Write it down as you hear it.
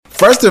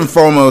First and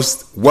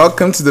foremost,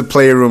 welcome to the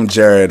Playroom,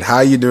 Jared. How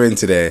are you doing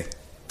today?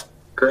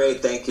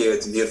 Great, thank you.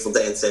 It's a beautiful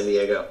day in San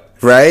Diego.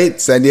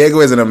 Right? San Diego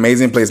is an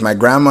amazing place. My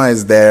grandma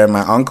is there.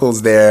 My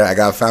uncle's there. I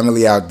got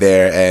family out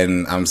there.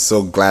 And I'm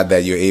so glad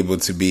that you're able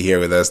to be here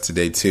with us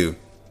today, too.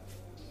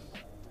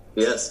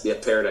 Yes, yeah,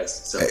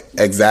 paradise. So.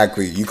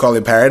 Exactly. You call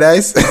it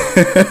paradise? Yeah,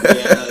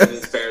 it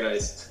is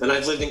paradise. And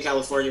I've lived in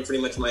California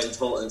pretty much my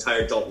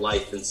entire adult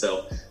life. And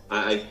so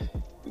I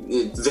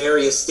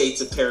various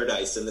states of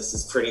paradise. And this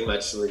is pretty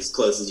much as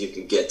close as you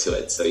could get to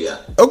it. So,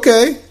 yeah.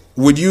 Okay.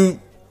 Would you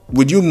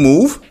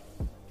move?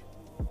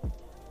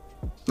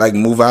 Like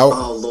move out?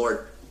 Oh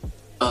Lord,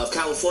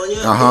 California.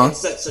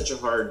 That's such a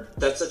hard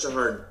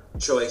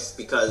choice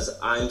because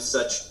I'm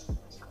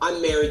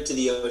married to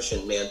the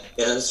ocean, man,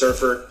 and I'm a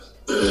surfer,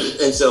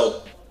 and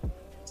so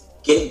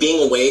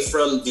being away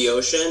from the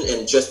ocean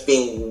and just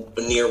being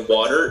near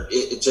water,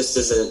 it just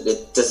doesn't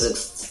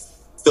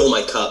fill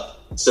my cup.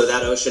 So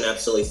that ocean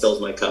absolutely fills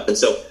my cup, and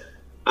so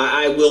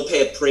I will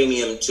pay a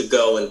premium to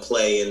go and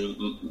play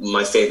in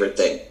my favorite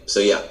thing. So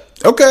yeah.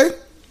 Okay,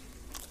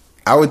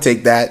 I would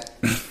take that.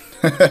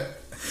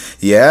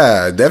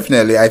 Yeah,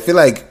 definitely. I feel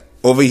like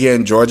over here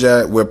in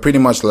Georgia, we're pretty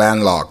much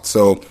landlocked.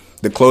 So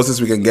the closest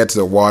we can get to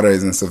the water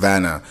is in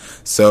Savannah.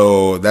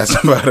 So that's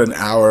about an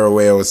hour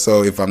away or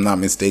so, if I'm not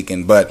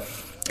mistaken. But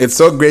it's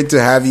so great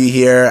to have you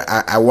here.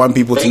 I want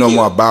people to know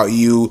more about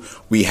you.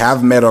 We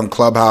have met on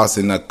Clubhouse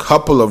in a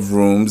couple of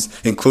rooms,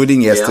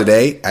 including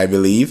yesterday, I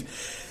believe.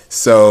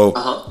 So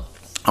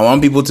I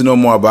want people to know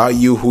more about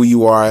you, who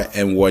you are,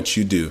 and what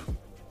you do.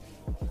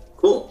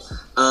 Cool.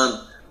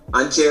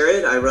 I'm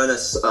Jared. I run a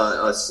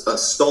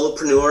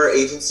solopreneur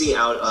agency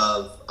out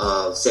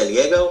of San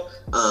Diego,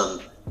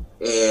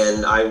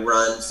 and I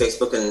run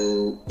Facebook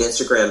and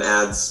Instagram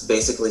ads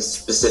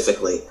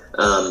specifically.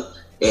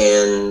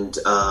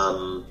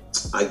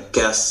 I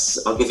guess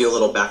I'll give you a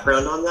little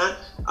background on that.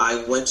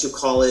 I went to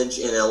college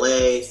in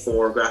LA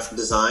for graphic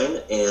design,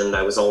 and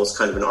I was always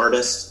kind of an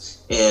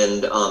artist.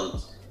 And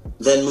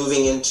then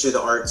moving into the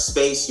art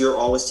space, you're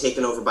always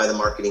taken over by the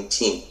marketing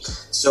team.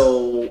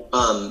 So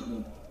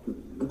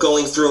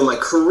going through my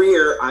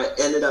career, I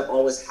ended up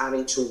always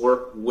having to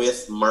work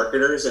with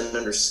marketers and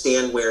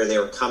understand where they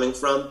were coming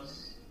from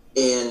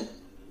and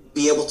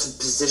be able to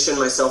position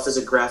myself as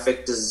a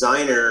graphic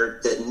designer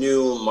that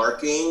knew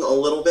marketing a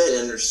little bit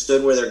and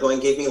understood where they're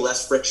going, gave me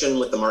less friction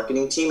with the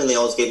marketing team, and they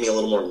always gave me a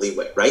little more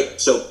leeway, right?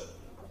 So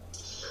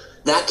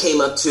that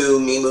came up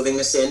to me moving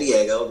to San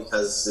Diego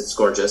because it's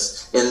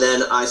gorgeous. And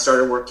then I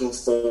started working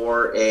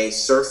for a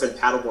surf and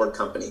paddleboard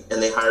company,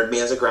 and they hired me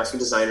as a graphic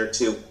designer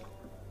to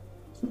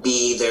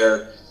be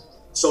their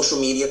social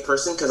media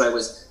person because I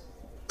was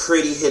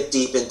pretty hip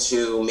deep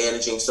into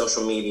managing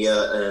social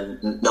media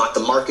and not the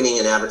marketing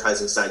and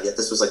advertising side yet.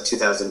 This was like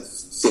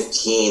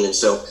 2015, and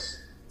so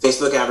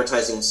Facebook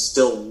advertising is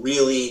still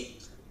really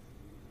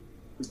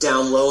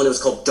down low, and it was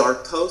called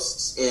dark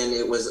posts, and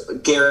it was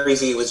Gary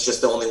Vee was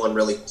just the only one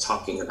really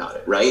talking about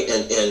it, right?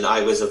 And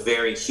I was a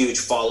very huge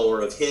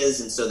follower of his,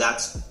 and so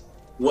that's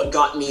what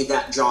got me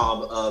that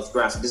job of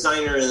graphic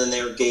designer. And then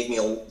they gave me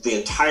the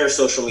entire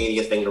social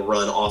media thing to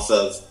run off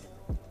of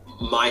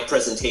my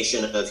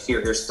presentation of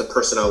here's the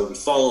person I will be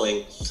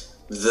following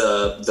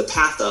the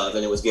path of,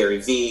 and it was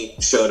Gary Vee.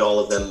 Showed all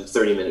of them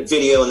 30-minute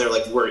video, and they're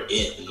like, we're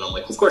in. And I'm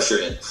like, of course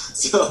you're in.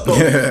 So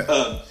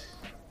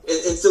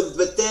and so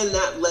but then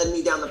that led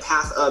me down the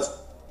path of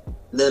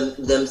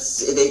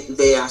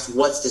they asked,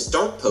 what's this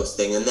dark post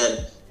thing? And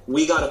then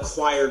we got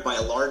acquired by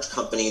a large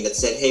company that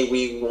said, hey,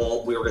 we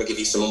were going to give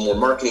you some more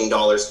marketing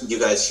dollars. You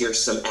guys,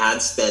 here's some ad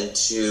spend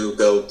to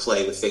go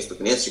play with Facebook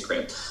and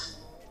Instagram.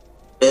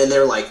 And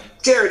they're like,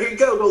 Jared, here you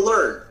go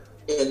learn.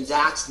 And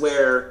that's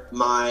where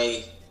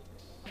my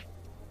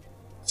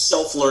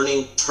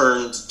self-learning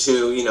turned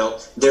to,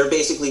 they're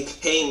basically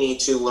paying me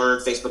to learn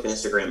Facebook and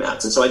Instagram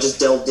ads. And so I just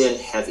delved in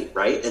heavy,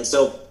 right? And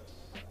so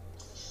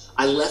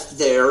I left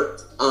there,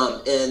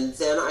 and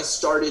then I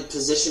started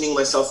positioning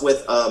myself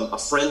with a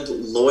friend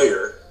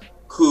lawyer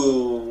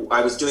who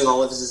I was doing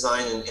all of his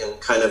design and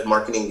kind of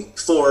marketing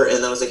before. And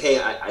then I was like, hey,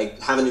 I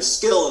have a new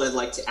skill, and I'd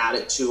like to add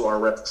it to our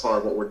repertoire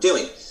of what we're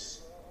doing.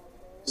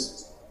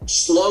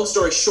 Long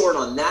story short,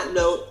 on that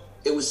note,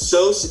 it was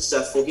so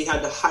successful, he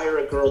had to hire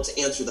a girl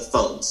to answer the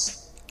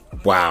phones.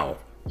 Wow.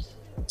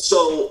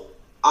 So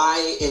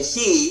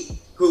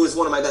he, who is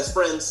one of my best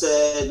friends,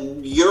 said,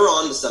 you're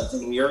on to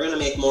something. You're going to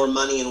make more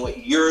money in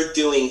what you're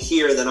doing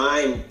here than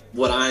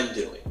what I'm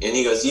doing. And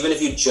he goes, even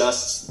if you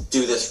just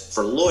do this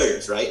for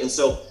lawyers, right? And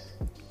so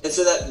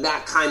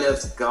that kind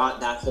of got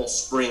that whole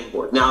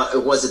springboard. Now,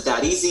 was it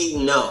that easy?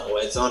 No.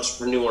 It's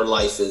entrepreneur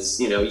life is,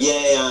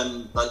 yay,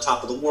 I'm on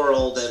top of the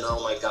world, and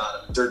oh my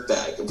God, I'm a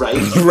dirtbag, right?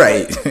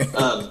 Right.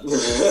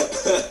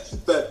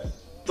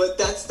 But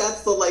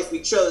that's the life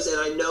we chose.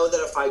 And I know that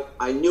if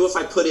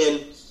I put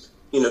in,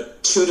 2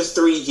 to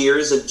 3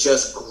 years of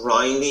just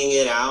grinding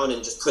it out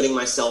and just putting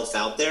myself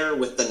out there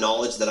with the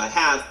knowledge that I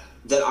have,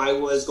 that I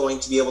was going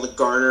to be able to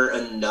garner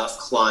enough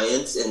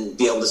clients and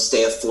be able to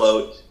stay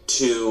afloat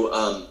to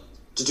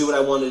do what I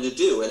wanted to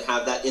do and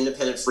have that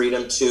independent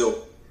freedom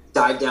to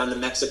dive down to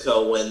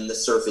Mexico when the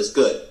surf is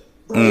good,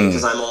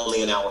 because I'm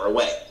only an hour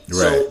away.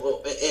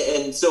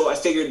 Right. So I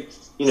figured,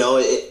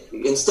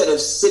 instead of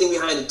sitting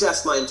behind a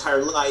desk my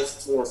entire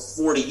life for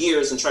 40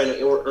 years and trying to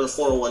earn a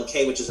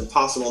 401k, which is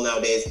impossible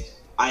nowadays,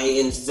 I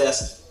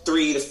invest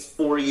 3 to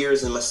 4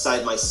 years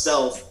inside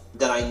myself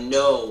that I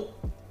know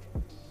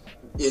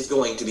is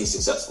going to be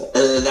successful.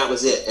 And then that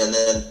was it. And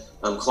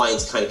then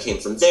clients kind of came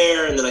from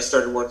there. And then I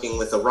started working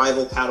with a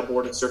rival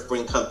paddleboard and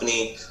surfboarding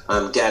company,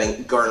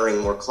 garnering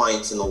more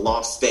clients in the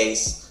loft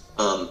space.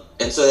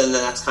 And so then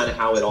that's kind of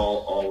how it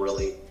all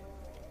really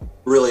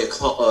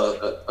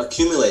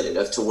accumulated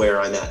up to where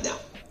I'm at now.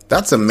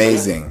 That's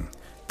amazing.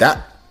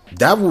 That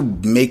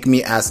would make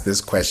me ask this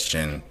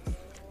question.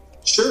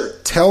 Sure.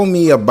 Tell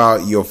me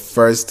about your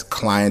first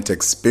client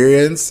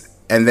experience,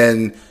 and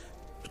then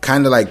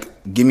kind of like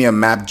give me a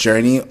map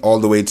journey all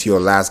the way to your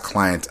last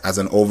client as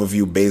an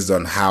overview based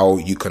on how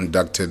you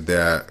conducted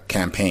the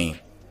campaign.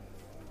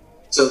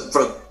 So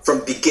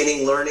from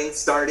beginning learning,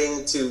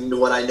 starting to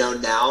what I know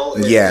now,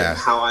 and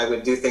how I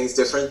would do things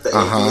different.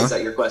 Is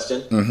that your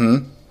question?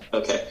 Mm-hmm.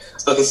 Okay.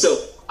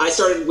 So I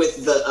started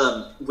with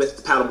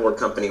the paddleboard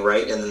company,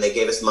 right? And then they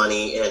gave us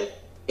money, and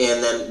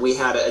then we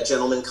had a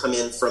gentleman come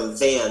in from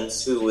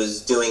Vans who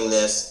was doing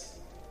this,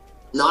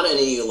 not at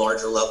any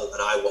larger level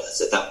than I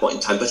was at that point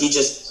in time, but he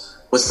just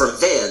was from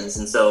Vans,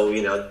 and so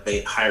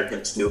they hired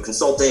him to do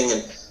consulting,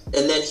 and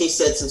then he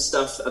said some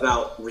stuff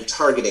about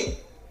retargeting,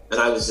 and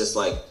I was just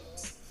like,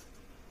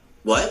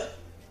 what?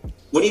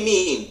 What do you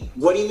mean?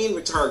 What do you mean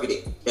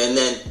retargeting? And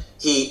then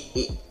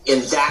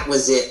and that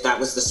was it. That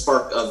was the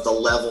spark of the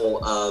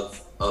level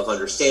of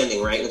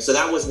understanding, right? And so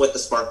that was what the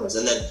spark was.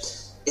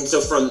 And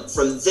so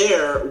from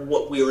there,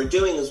 what we were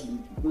doing is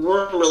we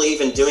weren't really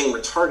even doing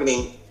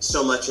retargeting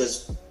so much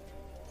as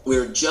we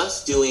were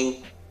just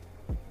doing,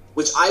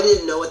 which I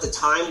didn't know at the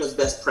time was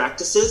best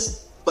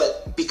practices,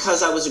 but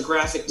because I was a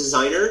graphic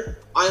designer,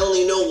 I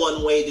only know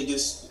one way to do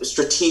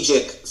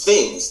strategic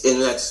things,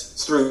 and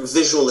that's through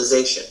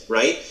visualization,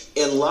 right?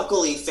 And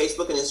luckily,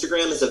 Facebook and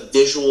Instagram is a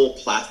visual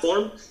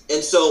platform,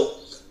 and so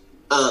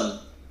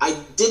I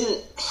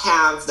didn't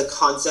have the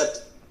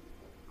concept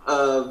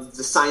of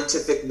the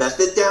scientific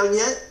method down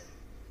yet,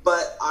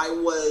 but I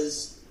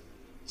was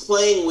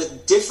playing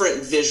with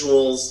different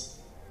visuals.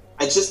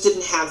 I just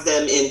didn't have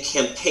them in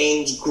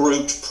campaigns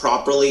grouped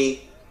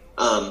properly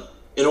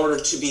in order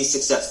to be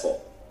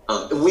successful.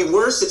 We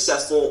were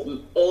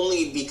successful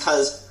only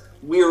because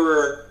we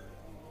were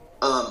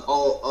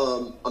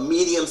a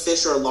medium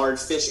fish or a large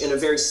fish in a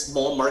very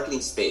small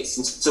marketing space.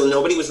 And so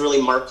nobody was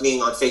really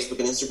marketing on Facebook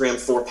and Instagram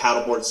for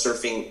paddleboard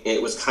surfing.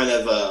 It was kind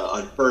of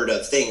an unheard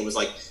of thing. It was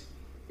like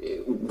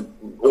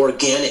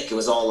organic. It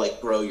was all like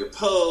grow your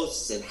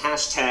posts and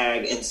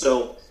hashtag. And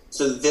so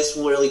this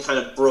really kind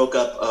of broke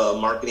up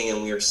marketing,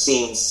 and we were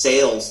seeing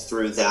sales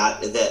through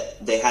that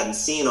they hadn't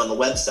seen on the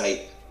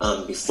website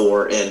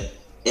before.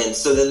 And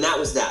so then that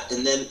was that.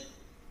 And then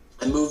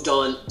I moved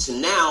on to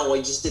now. I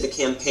just did a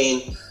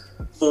campaign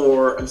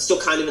I'm still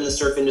kind of in the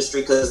surf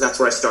industry because that's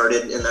where I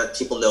started and that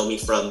people know me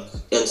from.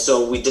 And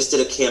so we just did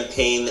a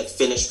campaign that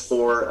finished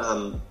for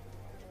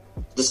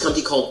this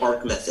company called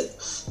Arc Method.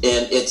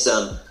 And it's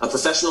a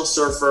professional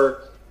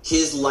surfer,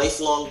 his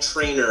lifelong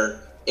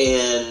trainer,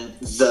 and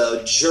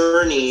the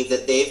journey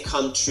that they've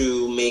come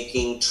to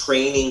making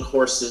training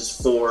courses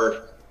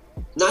for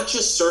not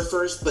just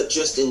surfers, but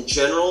just in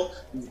general.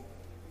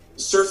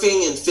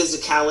 Surfing and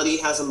physicality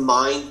has a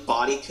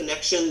mind-body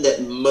connection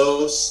that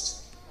most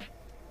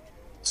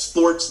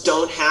sports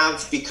don't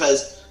have,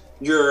 because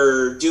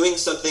you're doing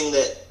something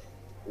that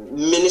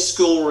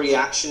minuscule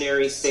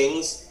reactionary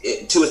things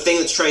to a thing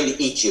that's trying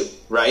to eat you,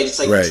 right? It's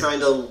like you're trying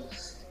to,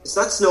 it's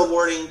not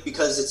snowboarding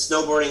because it's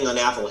snowboarding on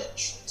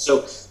avalanche.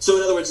 So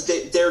in other words,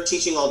 they're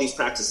teaching all these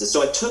practices.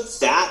 So I took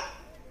that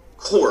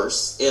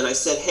course and I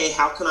said, hey,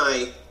 how can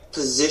I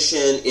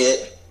position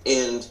it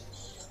and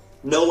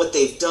know what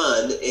they've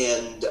done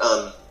and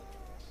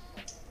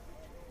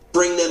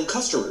bring them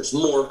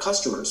more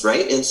customers,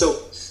 right? And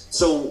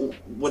so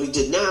what we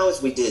did now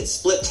is we did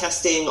split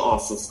testing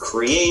off of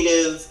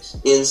creative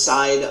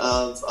inside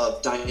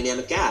of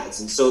dynamic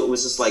ads. And so it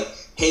was just like,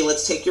 hey,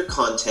 let's take your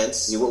content,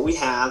 see what we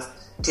have,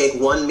 take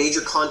one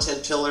major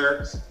content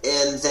pillar,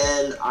 and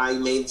then I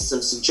made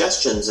some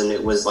suggestions, and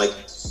it was like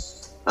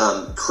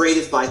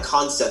creative by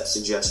concept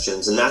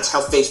suggestions. And that's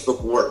how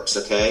Facebook works,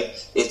 okay?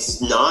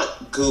 It's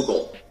not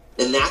Google.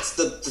 And that's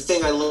the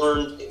thing I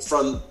learned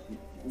from,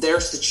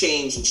 there's the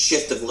change and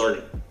shift of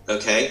learning,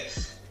 okay?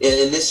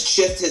 And this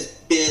shift has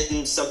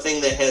been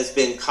something that has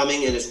been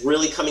coming and is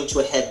really coming to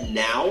a head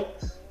now,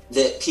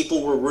 that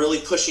people were really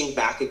pushing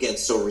back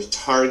against. So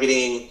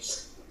retargeting,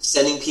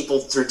 sending people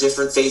through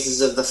different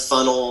phases of the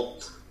funnel,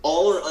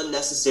 all are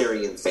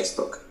unnecessary in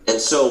Facebook.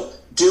 And so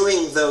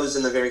doing those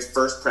in the very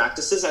first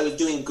practices, I was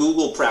doing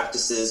Google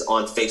practices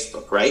on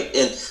Facebook, right?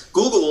 And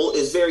Google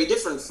is very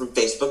different from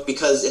Facebook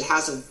because it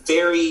has a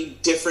very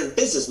different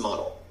business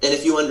model. And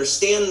if you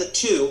understand the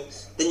two,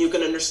 then you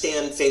can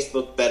understand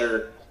Facebook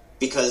better,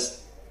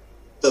 because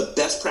the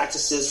best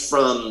practices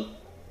from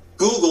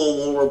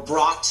Google were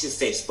brought to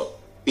Facebook.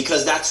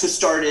 because that's who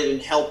started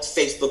and helped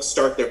Facebook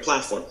start their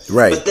platform.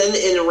 Right. But then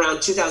in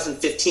around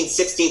 2015,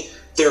 16,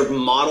 their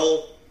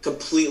model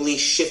completely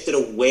shifted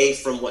away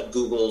from what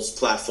Google's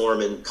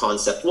platform and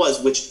concept was,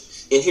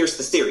 and here's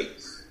the theory.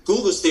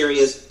 Google's theory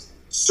is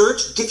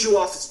search gets you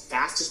off as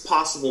fast as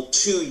possible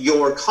to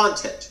your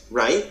content,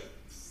 right?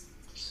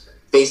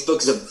 Facebook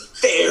is a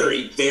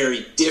very,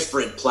 very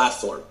different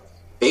platform.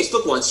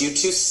 Facebook wants you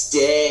to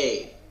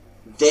stay.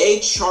 They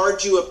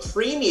charge you a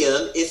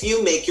premium if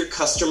you make your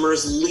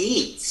customers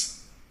leave.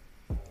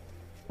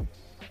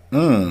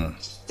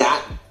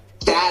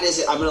 That is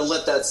it. I'm going to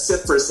let that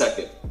sit for a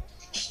second.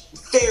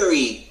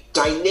 Very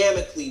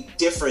dynamically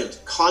different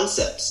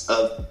concepts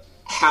of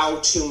how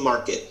to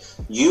market.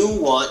 You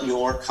want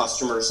your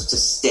customers to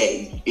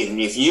stay. And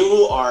if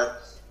you are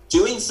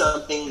doing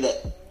something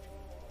that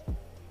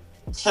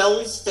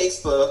tells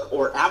Facebook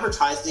or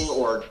advertising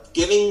or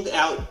giving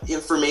out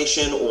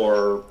information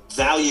or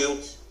value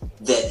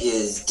that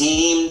is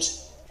deemed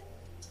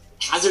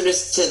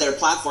hazardous to their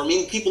platform,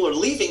 meaning people are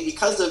leaving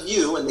because of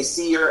you and they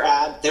see your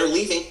ad, they're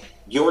leaving,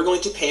 you're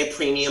going to pay a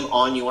premium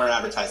on your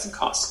advertising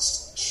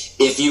costs.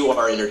 If you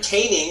are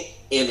entertaining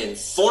and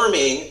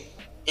informing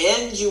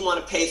and you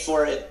want to pay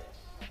for it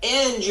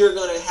and you're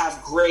going to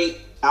have great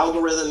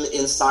algorithm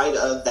inside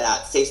of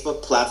that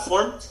Facebook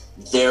platform,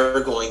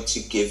 they're going to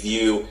give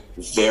you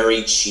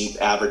very cheap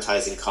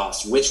advertising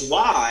costs, which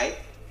why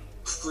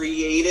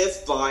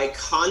creative by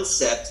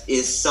concept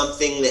is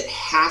something that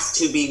has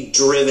to be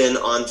driven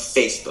on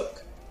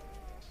Facebook.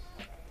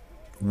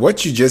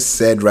 What you just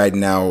said right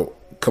now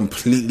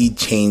completely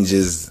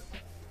changes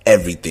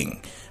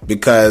everything,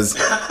 because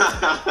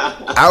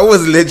I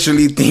was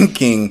literally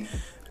thinking,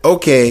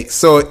 okay,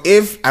 so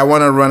if I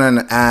want to run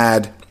an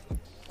ad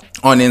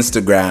on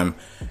Instagram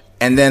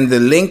and then the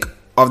link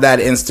of that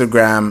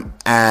Instagram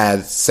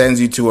ad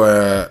sends you to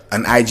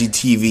an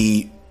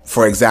IGTV,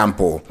 for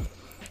example,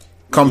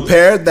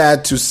 compare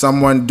that to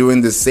someone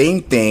doing the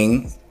same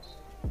thing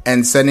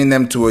and sending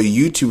them to a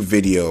YouTube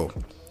video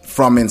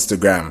from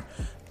Instagram.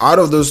 Out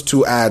of those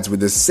two ads with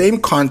the same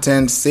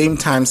content, same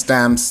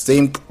timestamps,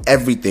 same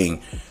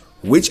everything,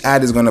 which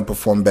ad is going to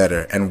perform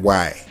better and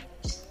why?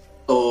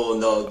 Oh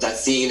no,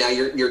 now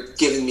you're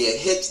giving me a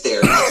hit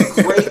there. That's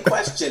a great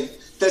question.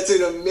 That's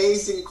an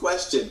amazing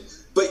question.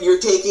 But you're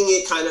taking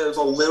it kind of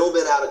a little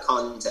bit out of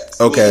context.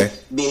 Okay.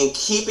 Meaning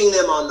keeping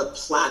them on the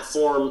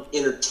platform,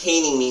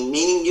 entertaining me,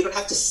 meaning you don't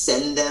have to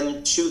send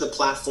them to the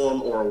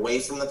platform or away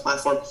from the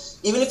platform.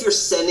 Even if you're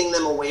sending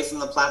them away from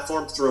the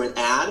platform through an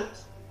ad,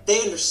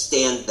 they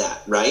understand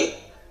that, right?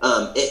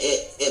 But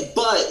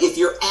if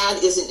your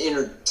ad isn't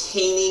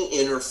entertaining,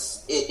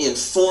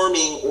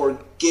 informing, or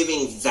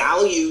giving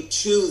value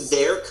to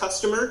their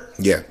customer,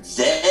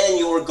 then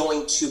you're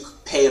going to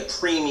pay a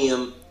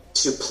premium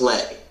to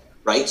play.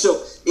 Right?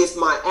 So if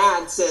my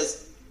ad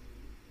says,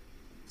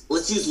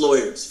 let's use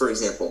lawyers, for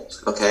example,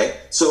 okay?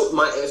 So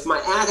if my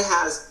ad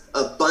has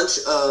a bunch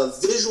of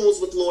visuals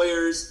with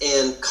lawyers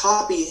and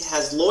copy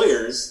has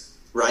lawyers,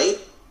 right?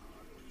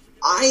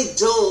 I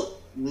don't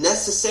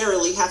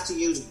necessarily have to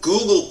use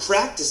Google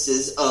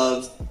practices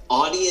of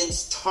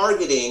audience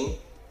targeting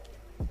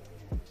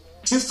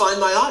to find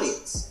my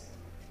audience.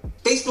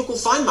 Facebook will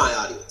find my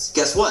audience.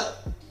 Guess what?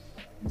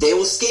 They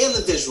will scan the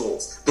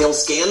visuals, they'll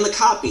scan the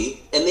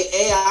copy, and the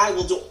AI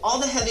will do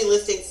all the heavy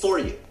lifting for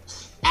you.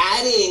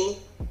 Adding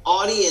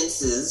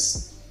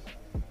audiences,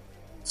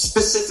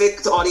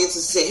 specific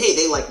audiences, say, hey,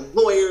 they like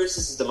lawyers,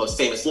 this is the most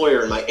famous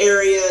lawyer in my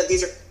area.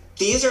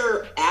 These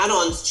are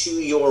add-ons to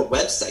your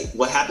website.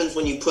 What happens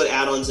when you put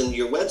add-ons into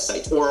your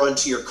website or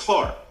onto your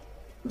car?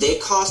 They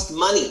cost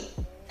money,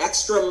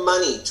 extra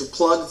money to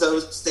plug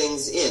those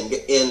things in.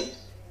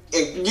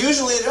 And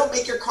usually they don't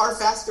make your car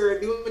faster or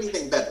do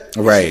anything better.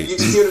 Right. You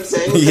see what I'm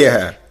saying?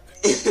 Yeah.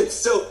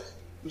 So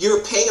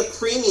you're paying a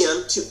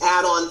premium to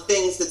add on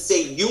things that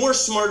say you are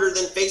smarter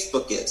than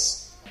Facebook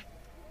is.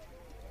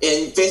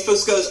 And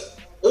Facebook goes,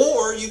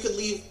 or you could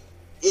leave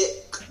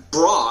it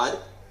broad,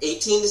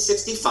 18 to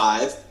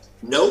 65,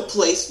 no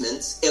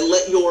placements, and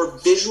let your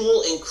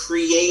visual and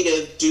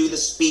creative do the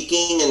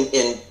speaking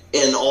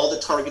and all the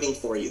targeting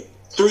for you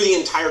through the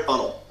entire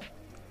funnel.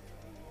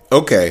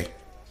 Okay.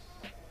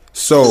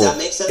 So does that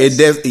make sense? It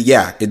does.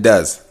 Yeah, it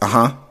does.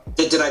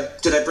 Did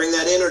I bring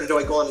that in, or did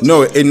I go on?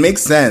 No, it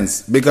makes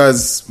sense,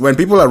 because when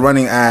people are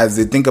running ads,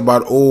 they think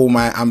about,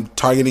 I'm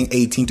targeting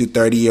 18 to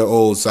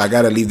 30-year-olds, so I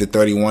got to leave the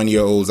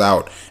 31-year-olds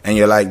out. And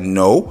you're like,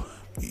 no,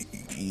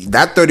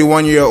 that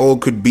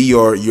 31-year-old could be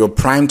your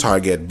prime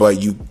target, but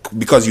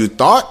because you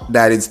thought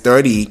that it's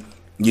 30,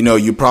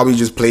 you probably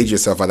just played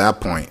yourself at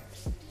that point.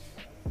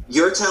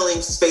 You're telling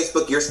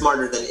Facebook you're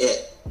smarter than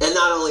it. And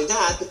not only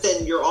that, but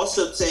then you're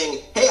also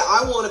saying, hey,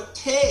 I want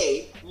to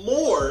pay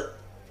more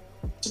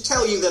to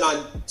tell you that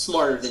I'm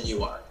smarter than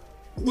you are.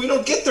 We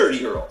don't get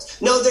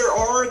 30-year-olds. Now, there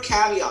are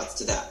caveats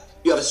to that.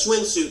 You have a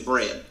swimsuit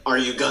brand. Are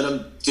you going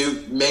to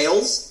do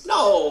males?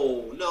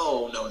 No.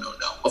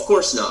 Of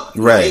course not.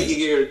 Right?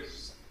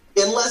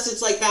 Unless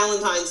it's like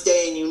Valentine's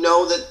Day and you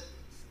know that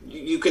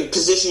you can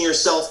position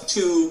yourself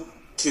to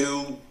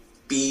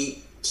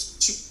be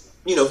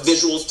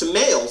visuals to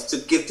males to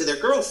give to their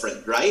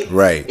girlfriend, right?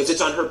 Right. If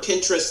it's on her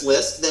Pinterest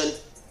list, then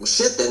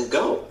then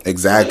go.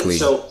 Exactly. Right?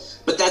 So,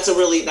 but that's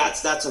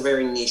a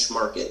very niche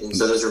market, and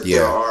so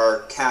there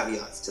are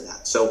caveats to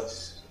that. So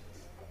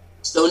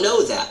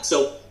know that.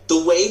 So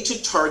the way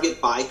to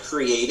target by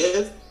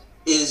creative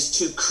is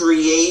to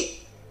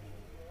create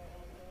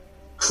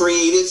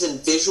creatives and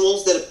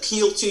visuals that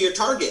appeal to your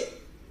target.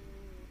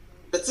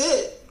 That's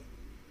it.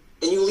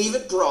 And you leave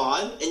it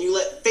broad, and you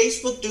let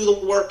Facebook do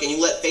the work, and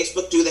you let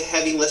Facebook do the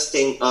heavy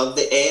lifting of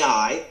the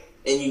AI,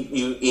 and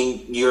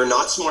you're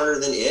not smarter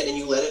than it, and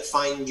you let it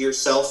find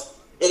yourself.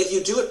 And if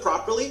you do it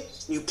properly,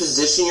 you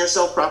position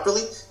yourself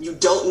properly, you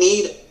don't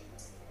need,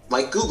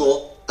 like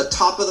Google, a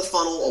top of the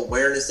funnel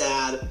awareness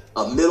ad,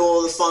 a middle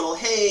of the funnel,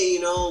 hey,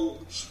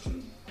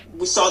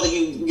 we saw that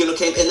you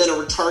came, and then a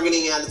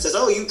retargeting ad that says,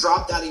 oh, you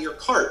dropped out of your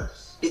cart.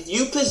 If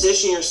you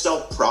position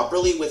yourself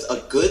properly with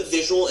a good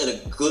visual and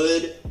a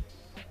good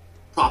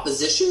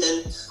proposition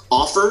and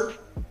offer,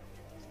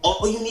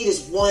 all you need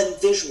is one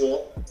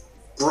visual,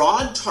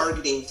 broad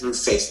targeting through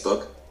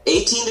Facebook,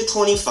 18 to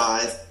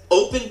 25,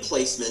 open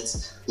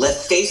placements, let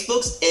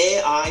Facebook's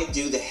AI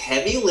do the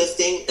heavy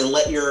lifting, and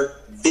let your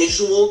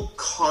visual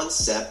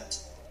concept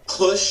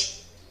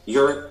push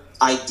your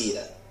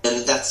idea.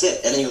 And that's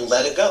it. And then you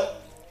let it go.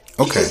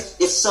 Okay. Because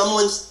if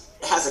someone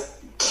has a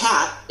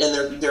cat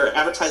and they're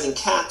advertising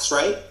cats,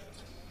 right?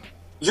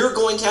 You're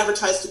going to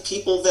advertise to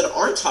people that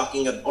aren't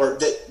talking about, or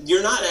that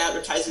you're not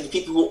advertising to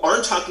people who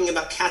aren't talking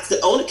about cats that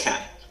own a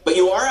cat, but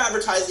you are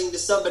advertising to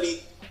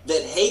somebody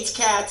that hates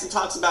cats and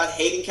talks about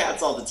hating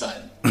cats all the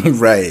time.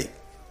 Right.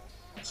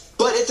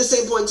 But at the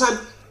same point in time,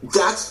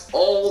 that's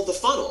all the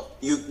funnel.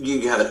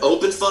 You have an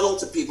open funnel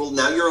to people.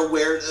 Now you're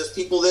aware there's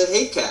people that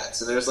hate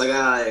cats, and there's like,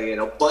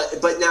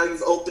 but now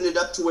you've opened it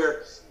up to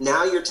where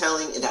now you're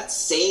telling, and that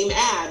same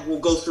ad will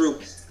go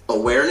through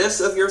awareness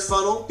of your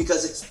funnel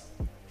because it's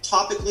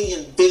topically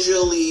and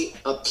visually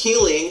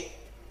appealing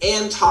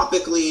and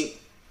topically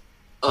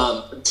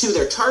to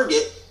their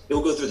target. It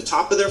will go through the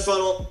top of their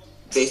funnel.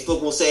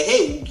 Facebook will say,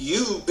 hey,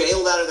 you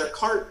bailed out of their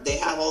cart. They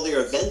have all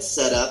their events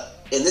set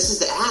up, and this is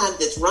the ad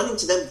that's running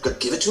to them.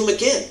 Give it to them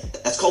again.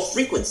 That's called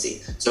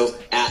frequency. So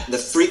the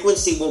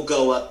frequency will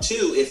go up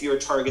too if your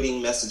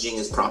targeting messaging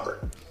is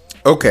proper.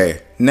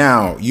 Okay.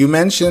 Now, you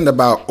mentioned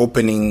about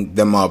opening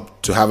them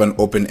up to have an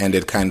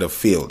open-ended kind of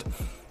field.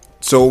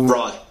 So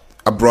broad.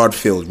 A broad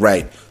field,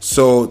 right.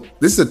 So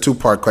this is a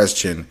two-part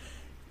question.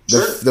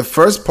 The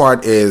first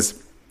part is,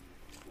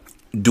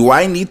 do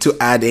I need to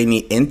add any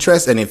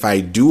interest? And if I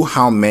do,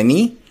 how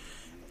many?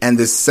 And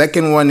the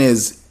second one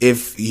is,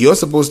 if you're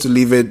supposed to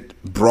leave it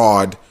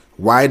broad,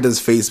 why does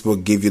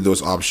Facebook give you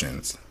those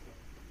options?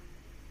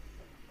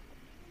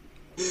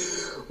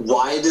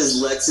 Why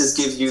does Lexus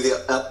give you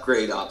the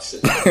upgrade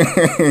option?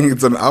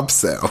 It's an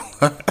upsell.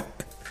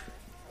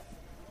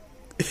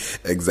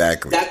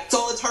 Exactly. That's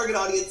all a target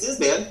audience is,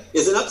 man,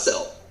 is an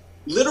upsell.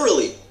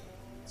 Literally.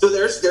 So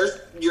there's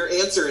your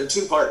answer in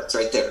two parts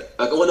right there.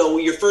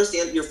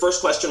 Your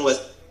first question was,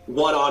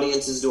 what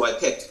audiences do I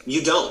pick?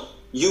 You don't.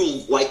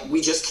 You, like we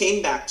just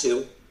came back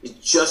to,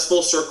 it just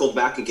full circled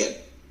back again.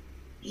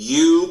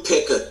 You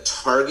pick a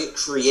target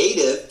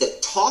creative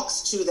that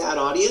talks to that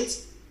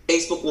audience.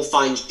 Facebook will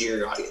find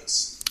your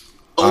audience.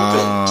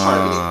 Open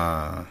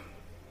targeting.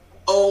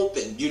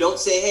 Open. You don't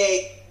say,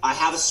 hey, I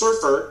have a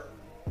surfer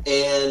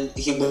and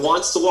he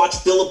wants to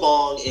watch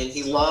Billabong and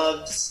he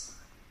loves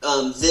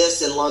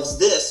this and loves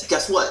this.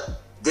 Guess what?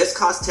 This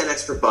costs $10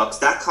 extra.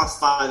 That costs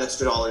 $5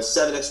 extra,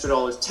 $7 extra,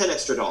 $10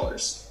 extra.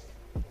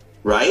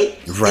 Right?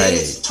 Right. And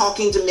it's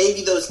talking to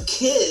maybe those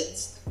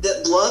kids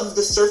that love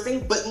the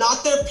surfing, but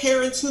not their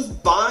parents who's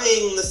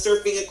buying the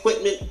surfing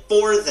equipment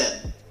for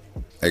them.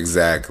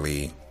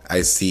 Exactly.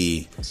 I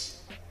see.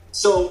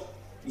 So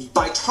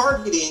by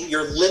targeting,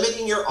 you're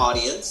limiting your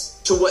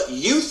audience to what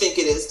you think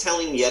it is,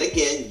 telling yet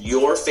again,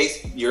 you're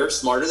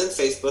smarter than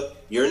Facebook.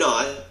 You're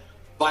not.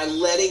 By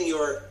letting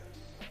your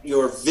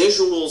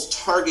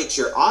visuals target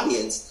your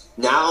audience,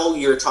 now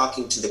you're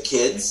talking to the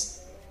kids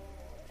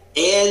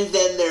and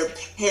then their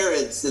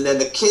parents, and then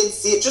the kids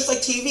see it just like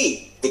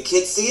TV. The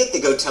kids see it, they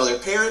go tell their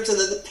parents, and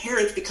then the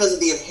parents, because of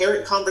the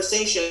inherent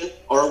conversation,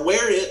 are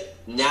aware of it.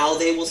 Now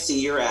they will see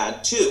your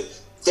ad too.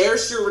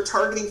 There's your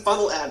retargeting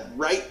funnel ad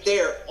right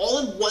there, all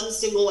in one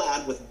single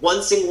ad with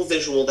one single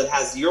visual that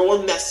has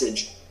your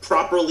message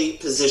properly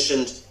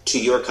positioned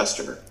to your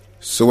customer.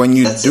 So when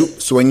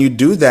you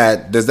do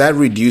that, does that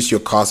reduce your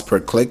cost per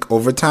click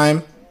over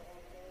time?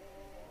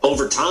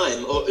 Over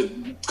time,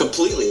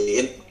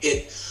 completely.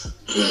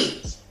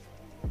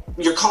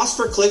 Your cost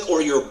per click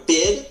or your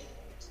bid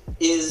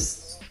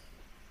is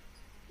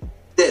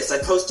this. I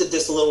posted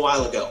this a little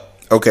while ago.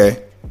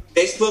 Okay.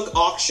 Facebook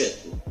auction,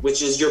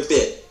 which is your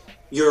bid.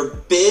 Your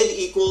bid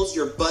equals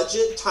your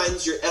budget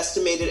times your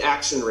estimated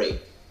action rate.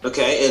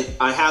 Okay, and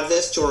I have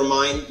this to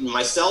remind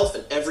myself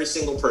and every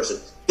single person.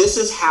 This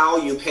is how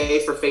you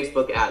pay for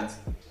Facebook ads.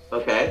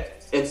 Okay,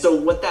 and so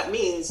what that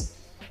means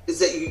is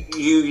that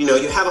you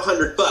have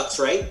 $100,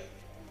 right?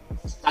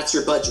 That's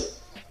your budget.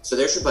 So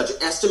there's your budget.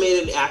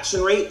 Estimated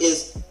action rate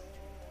is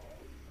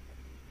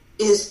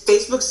is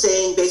Facebook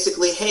saying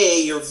basically,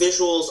 hey, your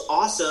visual's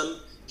awesome.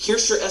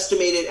 Here's your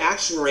estimated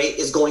action rate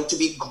is going to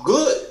be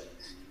good.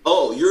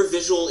 Oh, your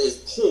visual is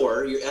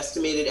poor. Your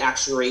estimated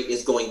action rate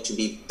is going to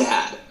be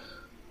bad.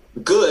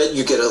 Good,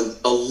 you get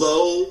a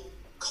low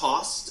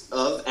cost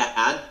of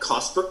ad,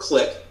 cost per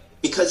click,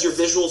 because your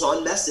visual's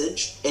on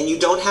message, and you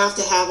don't have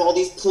to have all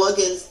these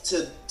plugins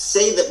to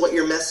say that what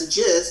your message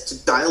is,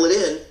 to dial it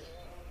in,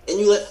 and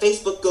you let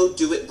Facebook go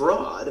do it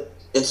broad,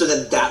 and so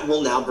that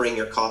will now bring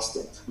your cost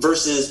in,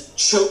 versus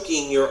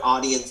choking your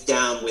audience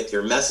down with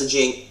your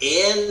messaging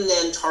and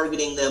then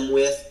targeting them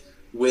with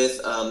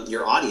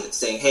your audience,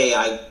 saying,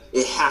 hey,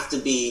 it have to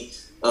be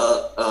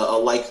a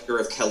liker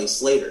of Kelly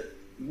Slater.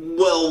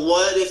 Well,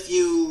 what if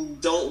you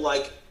don't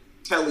like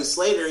Kelly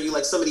Slater, you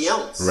like somebody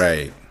else?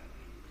 Right.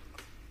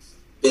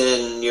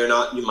 Then you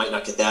might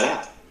not get that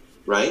ad,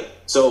 right?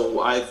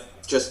 So I've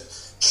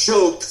just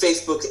choked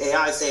Facebook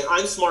AI saying,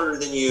 I'm smarter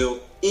than you.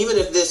 Even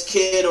if this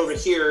kid over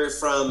here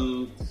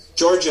from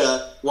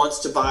Georgia wants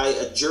to buy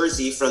a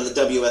jersey from the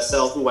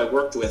WSL, who I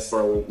worked with for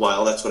a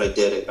while, that's what I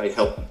did. I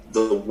helped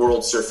the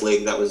World Surf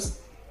League. That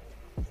was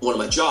one of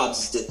my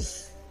jobs,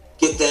 is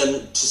to get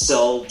them to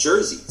sell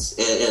jerseys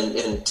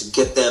and to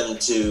get them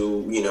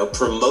to,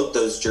 promote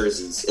those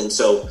jerseys. And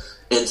so,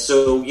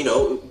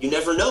 you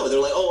never know. They're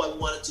like, oh, I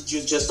wanted to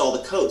do just all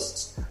the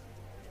coasts.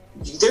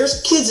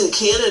 There's kids in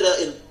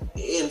Canada,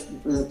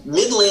 in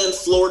Midland,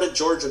 Florida,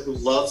 Georgia, who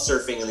love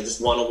surfing and they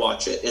just want to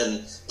watch it.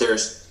 And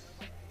there's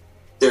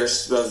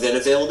then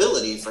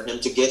availability for him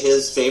to get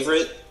his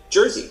favorite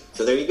jersey.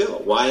 So there you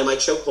go. Why am I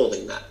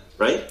chokeholding that?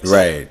 Right?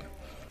 Right.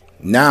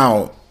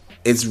 Now,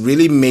 it's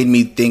really made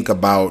me think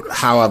about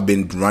how I've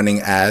been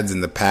running ads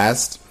in the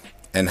past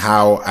and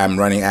how I'm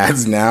running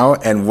ads now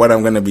and what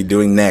I'm going to be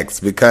doing next.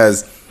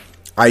 Because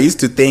I used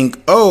to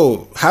think,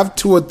 have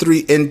 2 or 3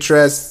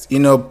 interests,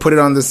 put it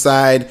on the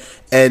side,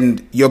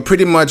 and you're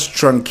pretty much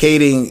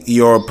truncating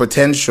your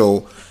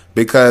potential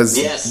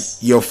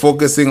because you're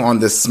focusing on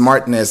the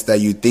smartness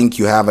that you think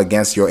you have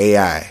against your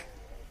AI.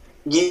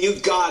 You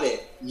got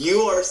it.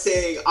 You are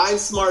saying, I'm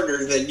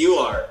smarter than you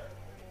are.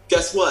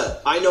 Guess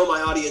what? I know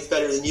my audience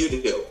better than you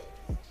do.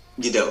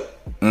 You don't.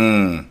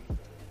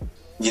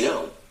 You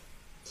don't.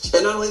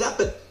 And not only that,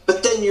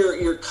 but then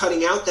you're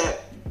cutting out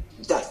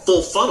that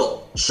full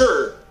funnel.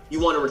 Sure, you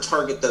want to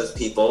retarget those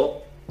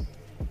people,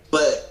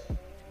 but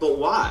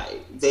why?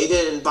 They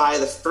didn't buy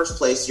in the first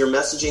place. Your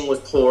messaging was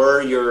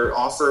poor. Your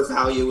offer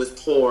value was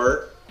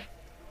poor.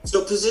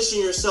 So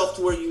position yourself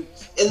to where you,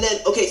 and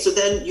then, so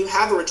then you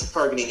have a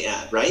retargeting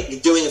ad, right? You're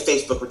doing a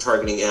Facebook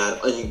retargeting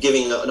ad and you're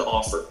giving an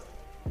offer.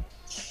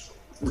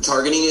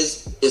 Retargeting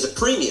is a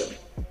premium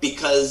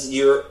because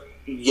you're,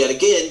 yet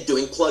again,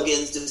 doing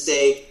plugins to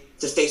say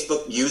to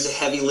Facebook, use a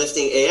heavy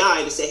lifting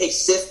AI to say, hey,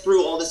 sift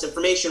through all this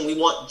information. We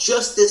want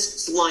just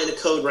this line of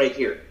code right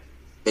here.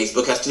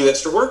 Facebook has to do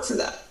extra work for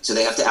that. So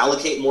they have to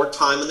allocate more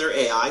time in their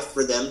AI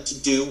for them to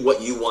do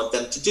what you want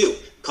them to do,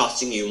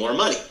 costing you more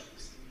money.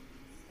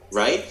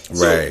 Right?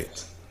 Right.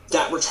 So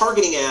that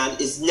retargeting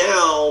ad is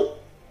now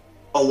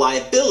a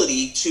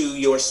liability to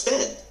your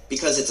spend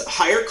because it's a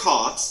higher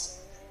cost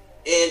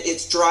and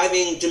it's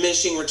driving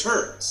diminishing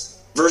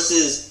returns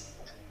versus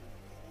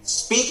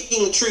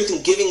speaking the truth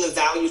and giving the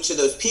value to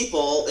those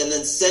people and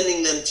then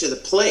sending them to the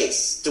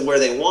place to where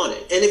they want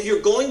it. And if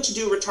you're going to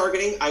do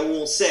retargeting, I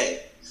will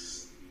say,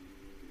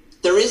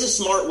 there is a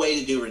smart way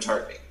to do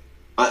retargeting.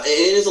 It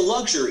is a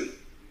luxury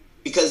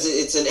because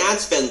it's an ad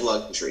spend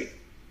luxury. Do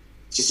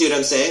you see what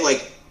I'm saying?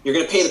 Like, you're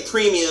going to pay the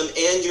premium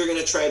and you're going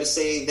to try to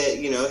say that,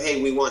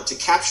 hey, we want to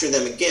capture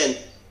them again.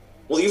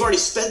 Well, you've already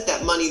spent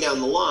that money down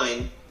the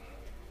line.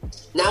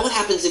 Now what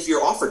happens if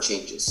your offer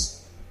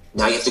changes?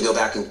 Now you have to go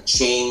back and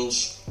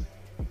change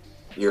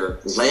your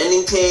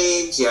landing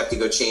page. You have to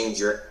go change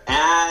your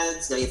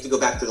ads. Now you have to go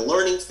back to the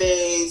learning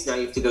phase. Now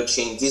you have to go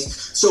change these.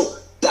 So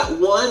that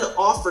one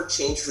offer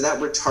change for that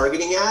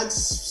retargeting ads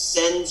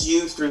sends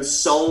you through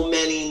so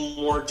many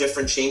more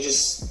different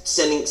changes,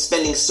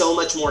 spending so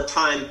much more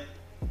time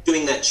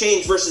doing that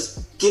change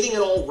versus getting it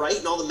all right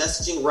and all the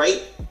messaging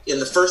right in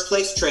the first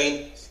place,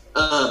 train,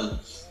 and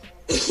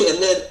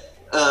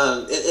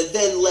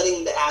then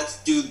letting the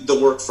ads do the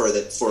work for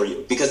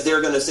you because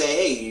they're going to say,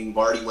 hey, you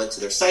already went to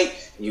their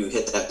site, you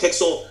hit that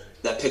pixel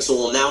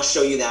will now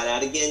show you that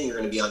ad again, you're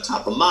going to be on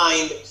top of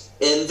mind,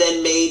 and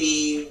then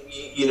maybe,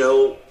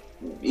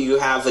 you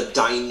have a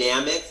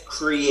dynamic,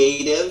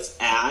 creative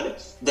ad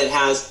that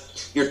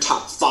has your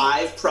top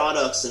 5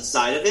 products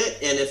inside of it,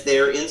 and if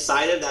they're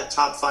inside of that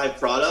top 5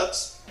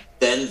 products,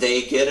 then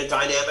they get a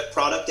dynamic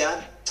product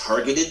ad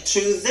targeted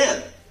to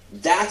them.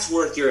 That's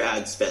worth your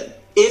ad spend.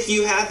 If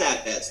you have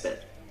that ad spend.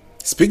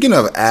 Speaking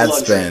of ad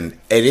spend,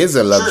 it is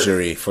a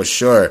luxury for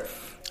sure.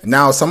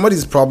 Now,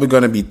 somebody's probably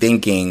going to be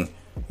thinking,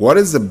 what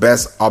is the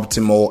best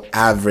optimal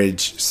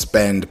average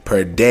spend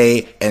per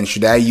day? And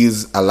should I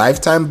use a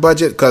lifetime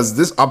budget? Because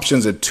these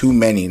options are too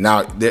many.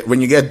 Now,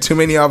 when you get too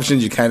many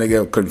options, you kind of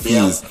get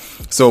confused.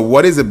 Yeah. So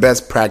what is the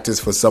best practice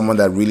for someone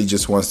that really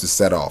just wants to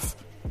set off?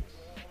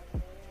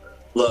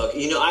 Look,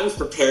 I was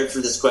prepared for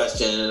this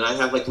question, and I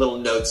have like little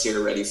notes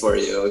here ready for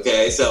you.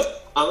 Okay, so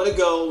I'm gonna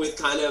go with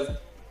kind of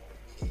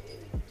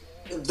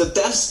the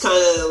best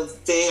kind of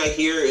thing I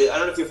hear. I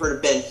don't know if you've heard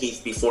of Ben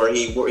Heath before.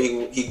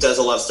 He does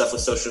a lot of stuff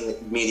with Social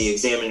Media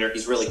Examiner.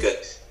 He's really good.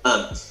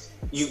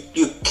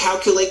 You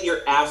calculate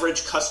your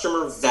average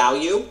customer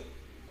value,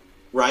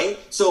 right?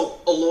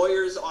 So a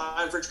lawyer's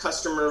average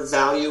customer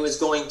value is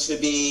going to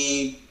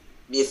be,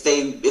 if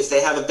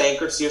they have a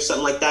bankruptcy or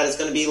something like that, it's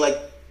going to be like,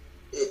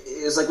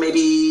 it's like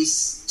maybe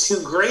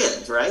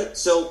 $2,000, right?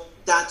 So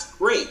that's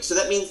great. So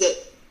that means that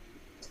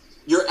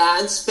your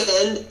ad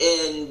spend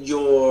and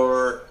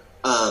your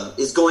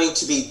is going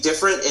to be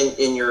different,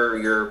 and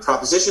your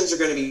propositions are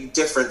going to be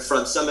different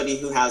from somebody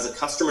who has a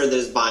customer that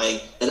is buying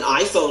an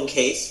iPhone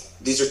case.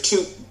 These are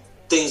two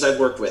things I've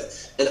worked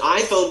with. An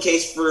iPhone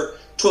case for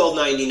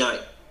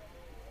 $12.99,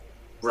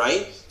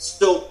 right?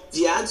 So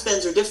the ad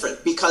spends are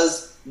different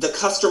because the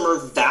customer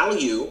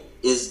value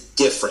is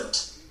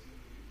different.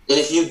 And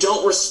if you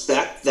don't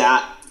respect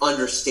that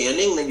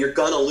understanding, then you're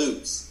gonna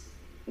lose.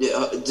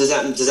 Does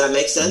that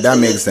make sense? That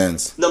makes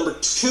sense. Number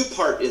 2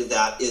 part of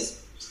that is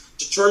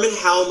determine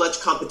how much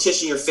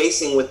competition you're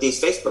facing with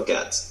these Facebook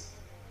ads.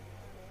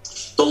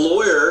 The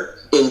lawyer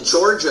in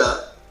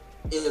Georgia,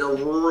 in a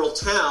rural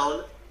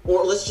town,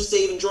 or let's just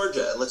say even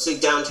Georgia, let's say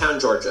downtown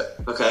Georgia,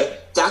 okay?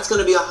 That's going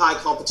to be a high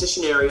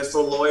competition area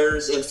for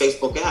lawyers in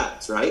Facebook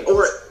ads, right?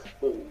 Or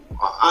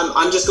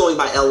I'm just going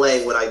by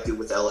LA, what I do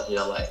with LA in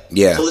LA.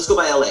 Yeah. So let's go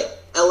by LA.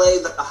 LA,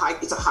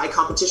 it's a high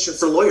competition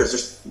for lawyers.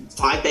 There's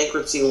 15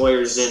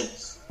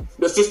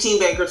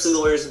 bankruptcy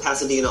lawyers in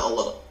Pasadena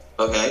alone.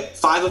 Okay,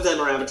 5 of them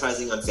are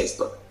advertising on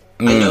Facebook.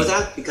 I know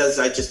that because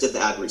I just did the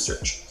ad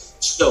research.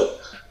 So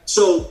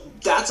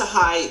that's a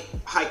high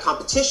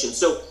competition.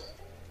 So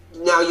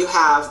now you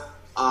have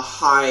a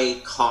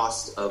high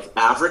cost of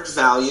average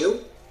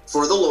value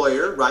for the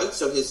lawyer, right?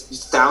 So his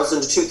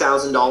 $1,000 to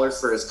 $2,000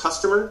 for his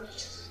customer,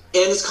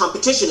 and his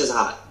competition is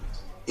high.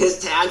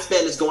 His ad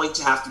spend is going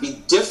to have to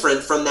be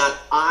different from that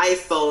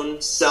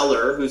iPhone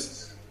seller who's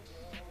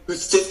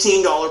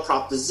 $15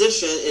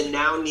 proposition and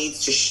now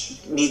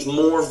needs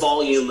more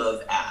volume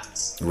of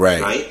ads.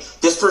 Right.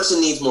 This person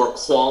needs more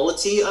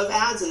quality of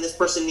ads, and this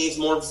person needs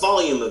more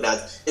volume of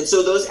ads. And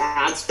so those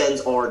ad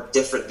spends are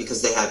different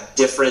because they have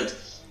different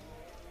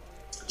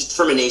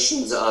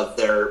determinations of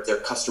their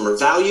customer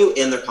value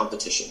and their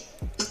competition.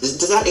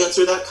 Does that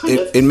answer that kind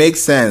of? It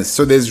makes sense.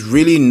 So there's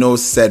really no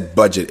set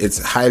budget.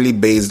 It's highly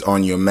based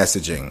on your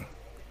messaging.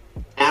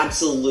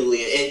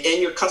 Absolutely.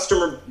 And your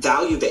customer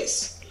value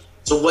base.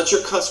 So what's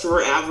your customer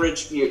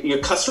average, your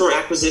customer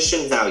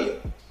acquisition value?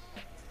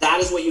 That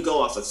is what you go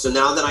off of. So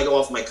now then I go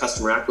off my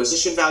customer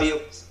acquisition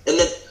value. And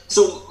then,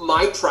 so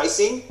my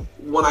pricing,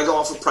 when I go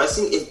off of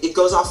pricing, it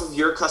goes off of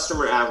your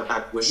customer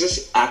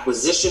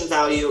acquisition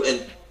value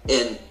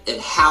and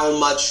how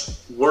much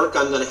work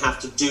I'm going to have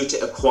to do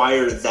to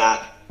acquire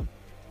that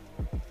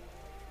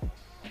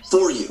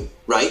for you,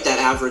 right? That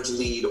average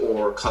lead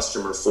or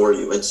customer for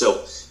you. And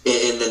so,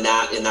 and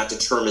that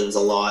determines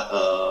a lot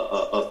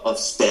of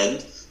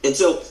spend. And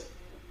so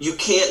you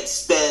can't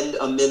spend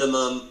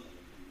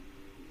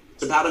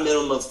it's about a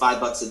minimum of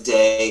 $5 a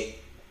day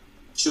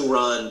to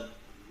run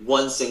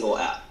one single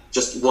ad,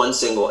 just one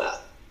single ad.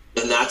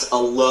 And that's a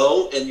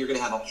low, and you're going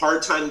to have a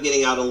hard time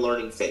getting out of the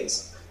learning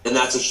phase. And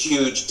that's a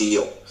huge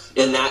deal.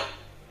 And that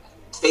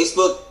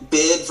Facebook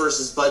bid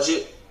versus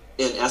budget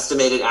and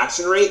estimated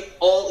action rate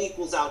all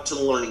equals out to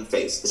the learning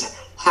phase.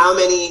 How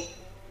many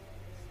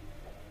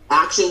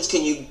actions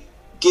can you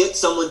get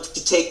someone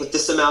to take with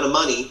this amount of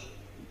money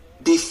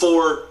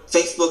before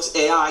Facebook's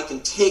AI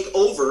can take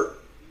over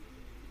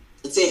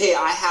and say, hey,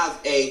 I have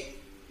a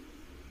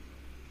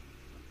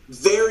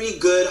very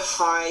good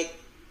high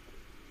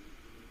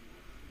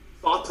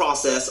thought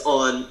process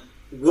on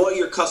what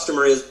your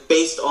customer is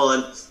based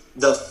on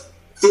the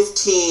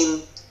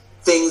 15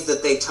 things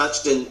that they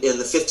touched in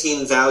the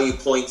 15 value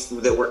points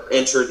that were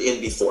entered in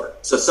before.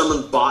 So if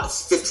someone bought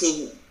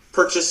 15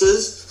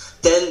 purchases,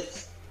 then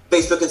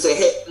Facebook can say,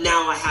 hey,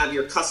 now I have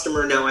your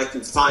customer, now I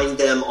can find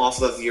them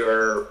off of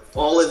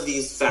all of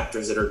these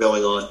factors that are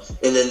going on.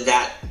 And then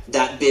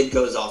that bid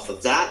goes off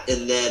of that,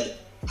 and then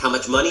how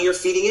much money you're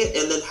feeding it,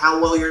 and then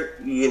how well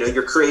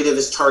your creative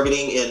is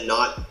targeting and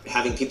not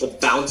having people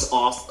bounce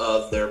off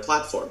of their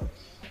platform.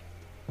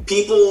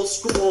 People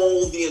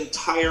scroll the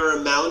entire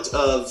amount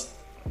of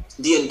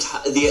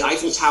the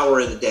Eiffel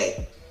Tower in a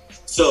day.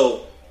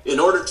 So in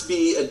order to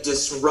be a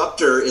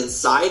disruptor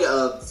inside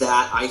of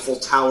that Eiffel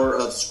Tower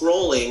of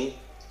scrolling,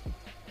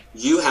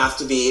 you have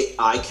to be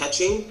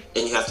eye-catching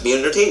and you have to be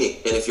entertaining.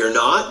 And if you're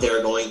not,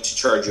 they're going to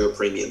charge you a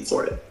premium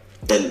for it.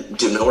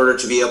 And in order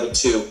to be able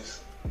to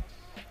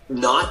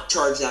not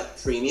charge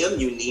that premium,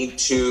 you need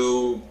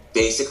to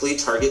basically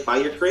target by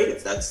your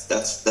creative. That's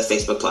the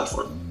Facebook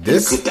platform.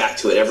 Get back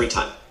to it every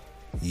time.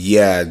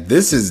 Yeah,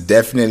 this is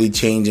definitely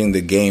changing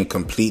the game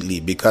completely,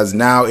 because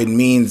now it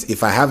means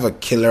if I have a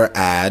killer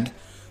ad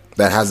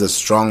that has a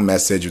strong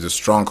message with a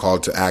strong call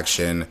to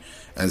action,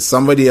 and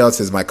somebody else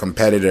is my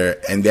competitor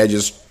and they're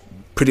just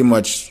pretty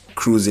much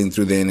cruising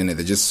through the internet.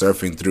 They're just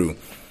surfing through.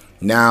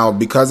 Now,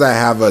 because I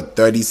have a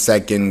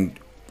 30-second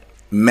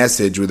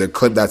message with a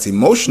clip that's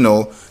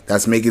emotional,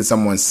 that's making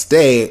someone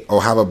stay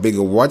or have a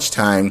bigger watch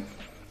time,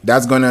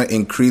 that's going to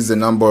increase the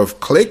number of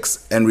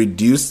clicks and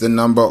reduce the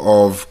number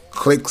of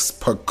clicks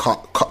per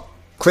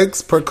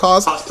cost per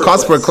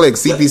click,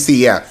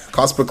 CPC,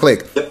 cost per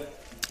click. Yep.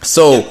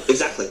 So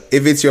exactly.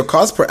 If it's your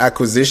cost per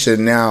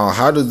acquisition now,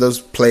 how do those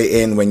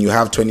play in when you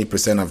have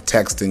 20% of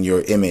text in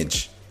your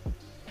image?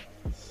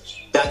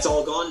 That's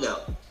all gone now.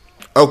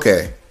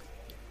 Okay.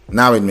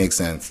 Now it makes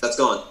sense. That's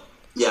gone.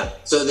 Yeah.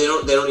 So they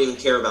don't even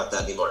care about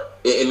that anymore.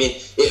 I mean,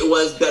 it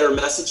was better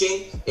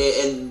messaging,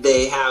 and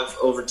they have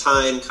over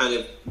time kind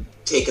of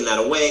taken that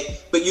away.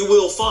 But you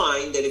will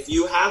find that if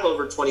you have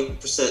over 20%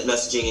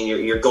 messaging, and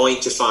you're going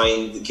to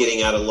find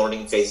getting out of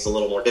learning phase is a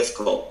little more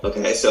difficult.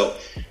 Okay. So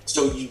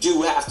you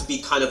do have to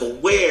be kind of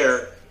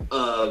aware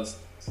of,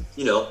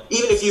 even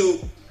if you,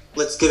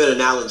 let's give an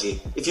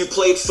analogy. If you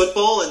played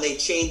football and they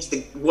changed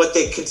what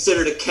they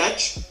considered a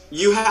catch,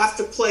 you have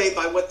to play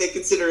by what they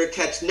consider a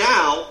catch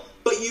now,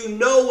 but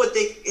what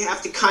they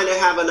have to kind of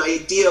have an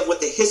idea of what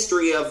the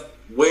history of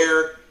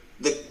where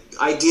the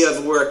idea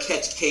of where a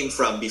catch came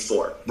from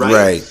before, right?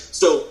 Right.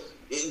 So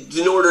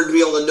in order to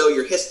be able to know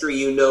your history,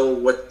 you know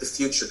what the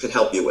future can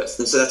help you with.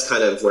 And so that's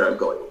kind of where I'm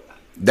going with that.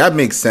 That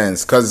makes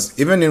sense, because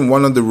even in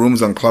one of the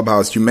rooms on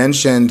Clubhouse, you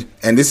mentioned,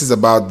 and this is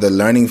about the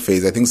learning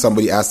phase, I think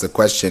somebody asked a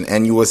question,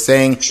 and you were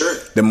saying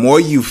the more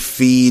you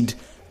feed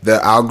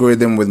the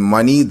algorithm with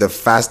money, the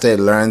faster it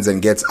learns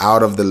and gets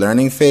out of the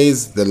learning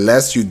phase. The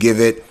less you give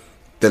it,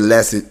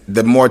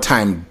 the more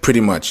time pretty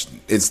much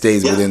it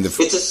stays within the...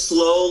 It's a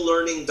slow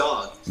learning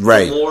dog.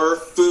 Right. The more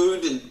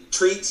food and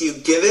treats you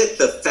give it,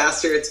 the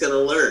faster it's going to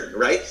learn,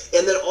 right?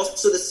 And then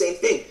also the same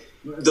thing.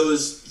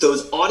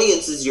 Those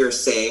audiences you're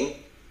saying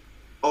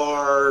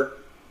are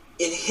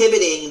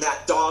inhibiting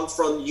that dog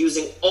from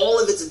using all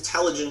of its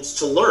intelligence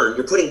to learn.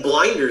 You're putting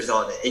blinders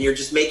on it, and you're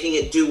just making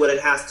it do what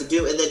it has to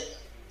do. And then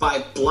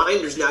by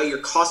blinders, now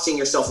you're costing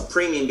yourself a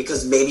premium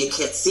because maybe it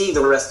can't see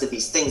the rest of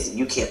these things that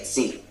you can't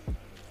see.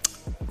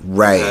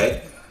 Right.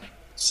 Okay?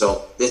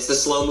 So it's the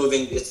slow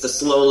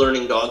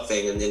learning dog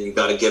thing, and then you've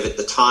got to give it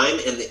the time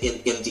and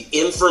the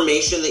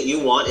information that you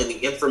want, and the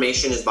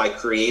information is by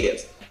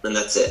creative, and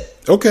that's it.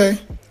 Okay,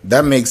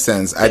 that makes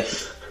sense.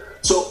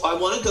 So I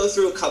want to go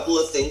through a couple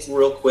of things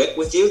real quick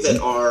with you that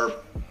are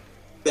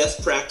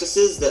best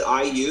practices that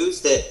I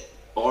use that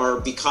are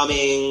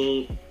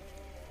becoming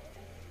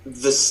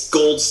the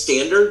gold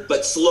standard,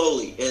 but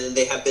slowly. And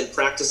they have been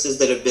practices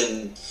that have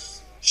been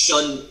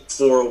shunned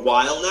for a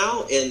while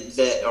now and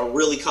that are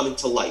really coming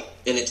to light.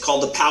 And it's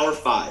called the Power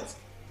 5.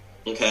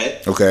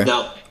 Okay? Okay.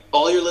 Now,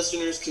 all your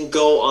listeners can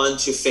go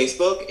onto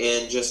Facebook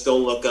and just go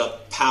look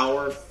up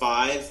Power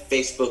 5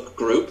 Facebook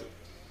group.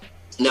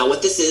 Now,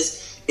 what this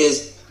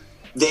is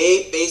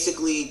they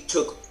basically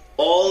took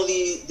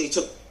the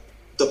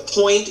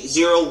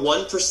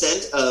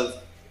 0.01%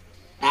 of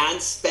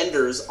ad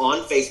spenders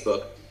on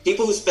Facebook,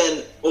 people who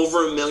spend over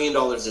 $1 million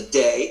a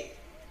day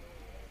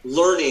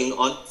learning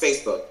on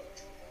Facebook.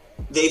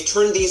 They've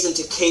turned these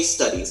into case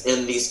studies,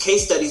 and these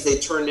case studies they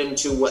turned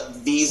into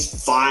what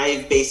these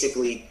five basic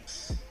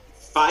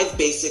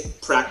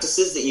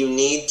practices that you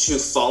need to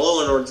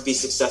follow in order to be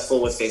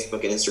successful with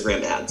Facebook and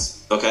Instagram ads.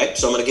 Okay,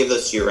 so I'm going to give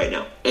those to you right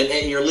now,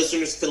 and your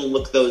listeners can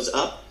look those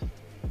up.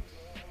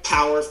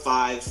 Power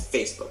 5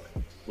 Facebook.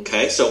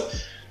 Okay, so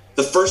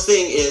the first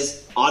thing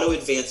is auto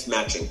advanced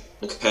matching.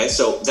 Okay,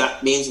 so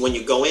that means when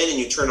you go in and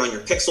you turn on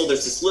your pixel,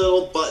 there's this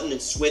little button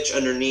and switch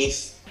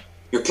underneath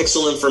your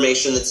pixel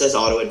information that says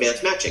auto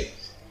advanced matching.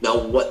 Now,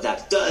 what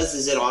that does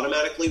is it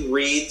automatically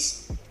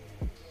reads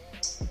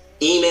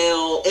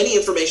email, any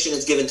information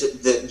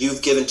that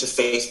you've given to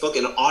Facebook,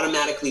 and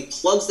automatically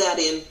plugs that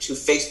into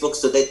Facebook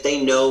so that they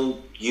know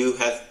you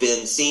have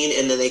been seen,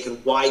 and then they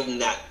can widen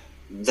that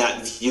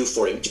view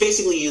for you.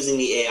 Basically using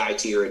the AI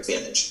to your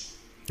advantage.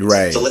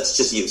 Right. So let's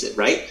just use it,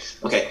 right?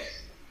 Okay.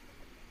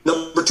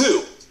 Number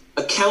 2,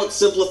 account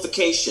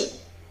simplification.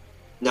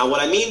 Now,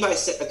 what I mean by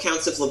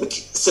account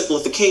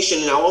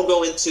simplification, and I'll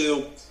go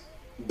into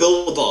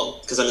Billabong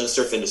because I'm in the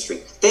surf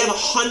industry. They have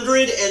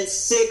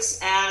 106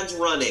 ads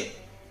running.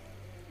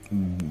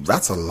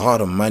 That's a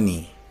lot of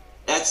money.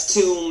 That's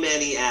too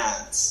many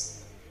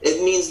ads.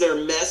 It means their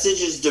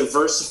message is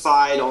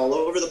diversified all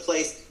over the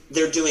place.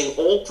 They're doing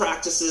old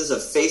practices of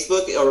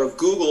Facebook or of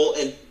Google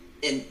and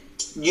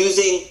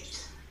using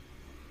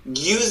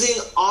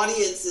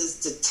audiences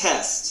to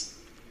test.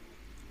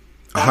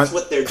 That's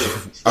what they're doing.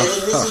 And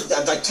this is,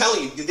 I'm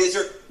telling you, these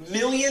are $1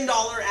 million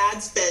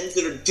ad spends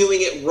that are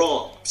doing it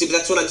wrong. See, but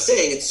that's what I'm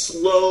saying. It's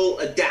slow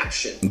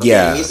adaption. Okay?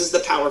 Yeah. This is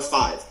the Power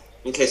 5.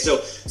 Okay, so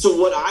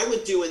what I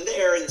would do in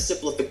there in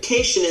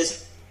simplification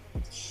is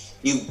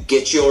you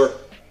get your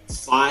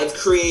 5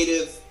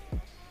 creative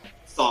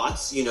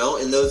thoughts,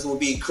 and those will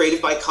be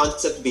creative by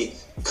concept, would be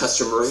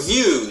customer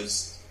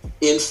reviews,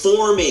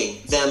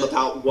 informing them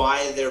about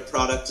why their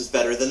product is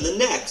better than the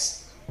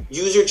next,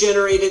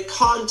 user-generated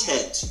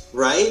content,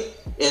 right?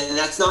 And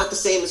that's not the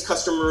same as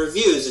customer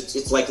reviews.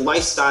 It's like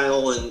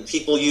lifestyle and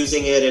people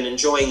using it and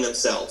enjoying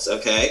themselves,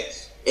 okay?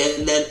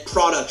 And then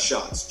product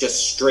shots,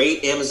 just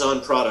straight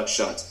Amazon product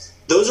shots.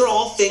 Those are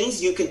all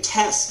things you can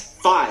test.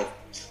 5.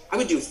 I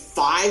would do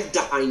 5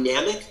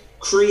 dynamic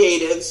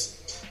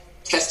creatives,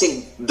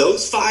 testing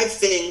those 5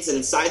 things, and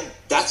inside,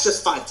 that's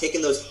just 5,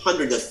 taking those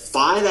 100, the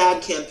 5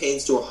 ad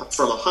campaigns from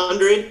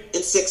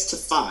 106 to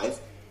 5.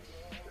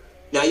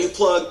 Now you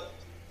plug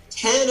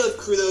 10 of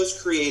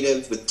those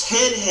creatives with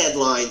 10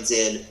 headlines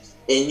in,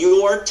 and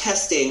you are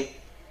testing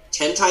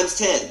 10 times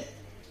 10.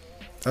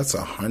 That's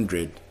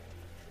 100.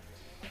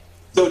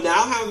 So now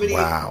how many?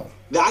 Wow.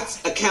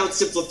 That's account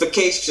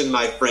simplification,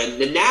 my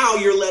friend. And now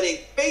you're letting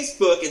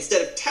Facebook,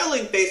 instead of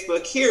telling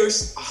Facebook,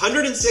 here's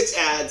 106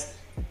 ads,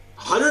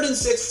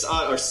 106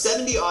 or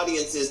 70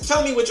 audiences,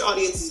 tell me which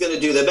audience is going to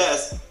do the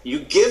best. You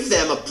give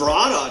them a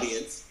broad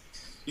audience.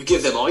 You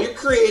give them all your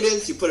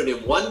creatives. You put it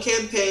in one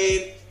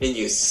campaign, and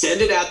you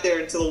send it out there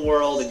into the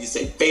world, and you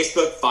say,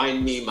 Facebook,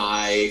 find me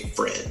my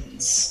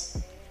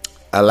friends.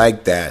 I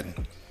like that.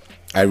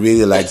 I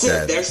really like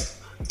that. There's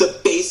the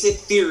basic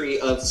theory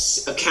of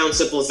account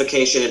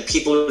simplification, and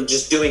people are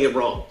just doing it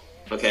wrong.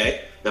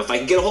 Okay? Now, if I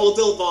can get a hold of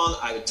Billabong,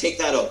 I would take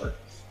that over.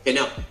 Okay,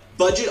 now,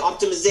 budget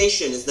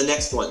optimization is the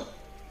next one.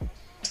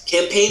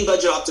 Campaign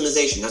budget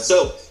optimization. Now,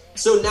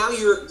 so now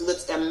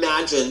let's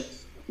imagine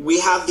we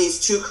have these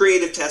 2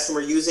 creative tests, and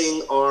we're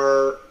using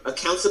our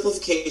account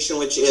simplification,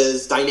 which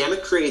is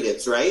dynamic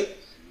creatives, right?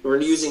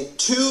 We're using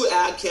 2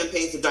 ad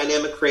campaigns of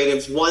dynamic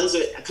creatives. One's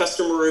a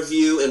customer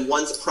review, and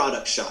one's a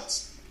product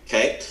shots.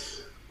 Okay?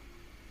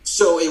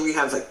 So and we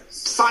have like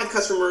 5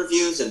 customer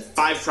reviews and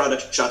 5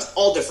 product shots,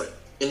 all different.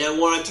 And then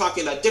when I'm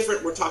talking about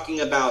different, we're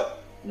talking about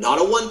not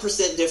a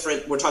 1%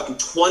 different. We're talking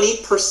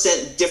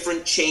 20%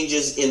 different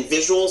changes in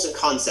visuals and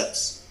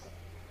concepts.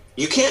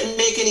 You can't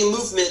make any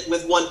movement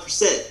with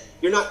 1%.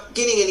 You're not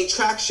getting any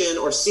traction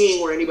or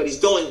seeing where anybody's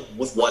going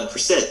with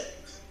 1%.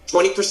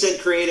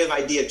 20% creative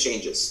idea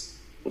changes.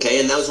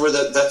 Okay, and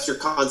that's your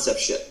concept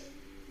shift.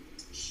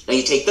 Now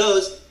you take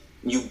those,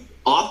 you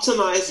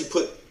optimize, you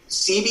put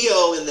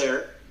CBO in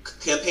there,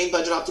 campaign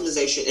budget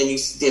optimization,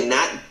 and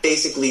that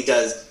basically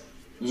does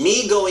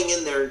me going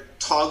in there,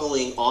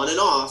 toggling on and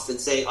off and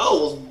saying,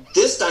 oh, well,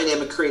 this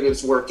dynamic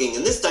creative's working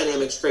and this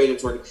dynamic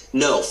creative's working.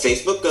 No,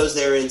 Facebook goes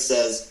there and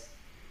says,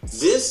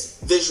 this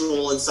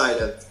visual inside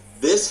of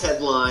this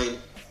headline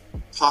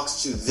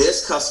talks to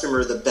this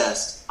customer the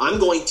best. I'm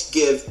going to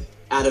give,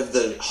 out of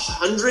the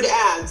 100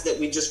 ads that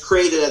we just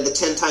created at the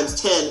 10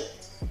 times 10,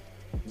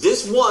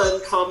 this one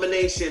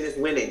combination is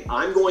winning.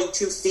 I'm going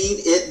to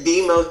feed it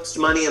the most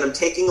money, and I'm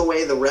taking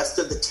away the rest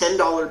of the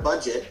 $10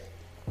 budget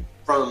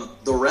from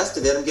the rest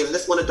of it. I'm giving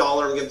this one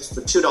 $1. I'm giving this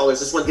for $2.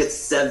 This one gets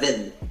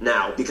 7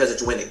 now because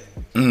it's winning.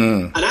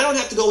 Mm-hmm. And I don't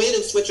have to go in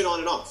and switch it on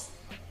and off.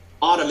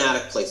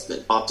 Automatic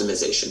placement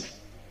optimization.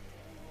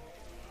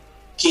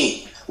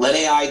 Key. Let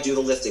AI do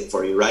the lifting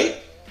for you, right?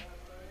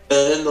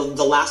 And then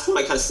the last one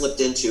I kind of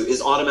slipped into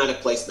is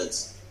automatic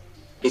placements.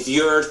 If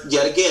you're,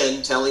 yet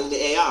again, telling the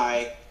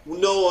AI,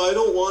 no, I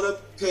don't want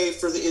to pay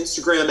for the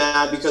Instagram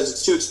ad because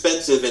it's too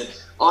expensive and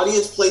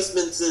audience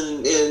placements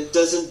and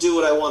doesn't do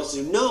what I want it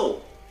to do.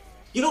 No.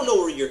 You don't know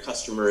where your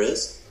customer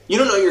is. You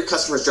don't know your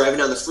customer's driving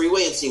down the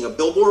freeway and seeing a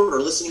billboard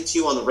or listening to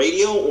you on the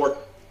radio, or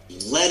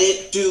let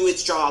it do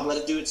its job, let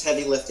it do its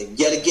heavy lifting.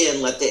 Yet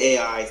again, let the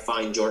AI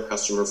find your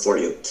customer for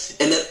you.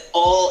 And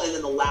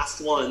then the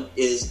last one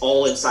is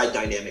all inside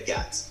dynamic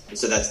ads. And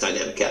so that's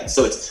dynamic ads.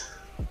 So it's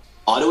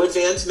auto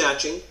advanced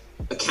matching,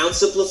 account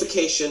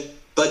simplification,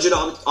 budget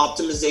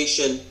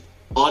optimization,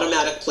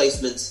 automatic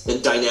placements,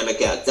 and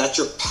dynamic ads. That's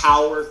your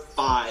Power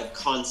 5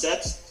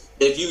 concepts.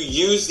 And if you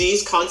use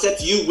these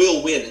concepts, you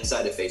will win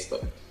inside of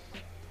Facebook.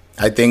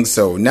 I think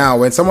so. Now,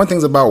 when someone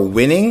thinks about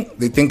winning,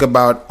 they think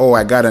about, oh,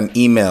 I got an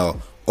email,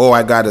 oh,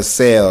 I got a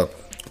sale,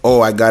 oh,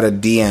 I got a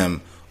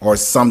DM, or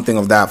something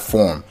of that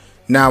form.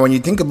 Now, when you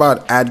think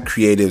about ad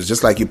creatives,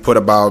 just like you put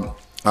about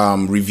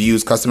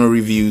reviews, customer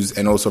reviews,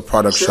 and also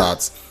product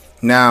shots.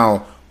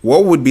 Now,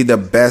 what would be the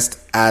best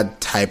ad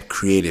type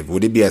creative?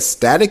 Would it be a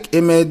static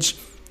image?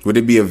 Would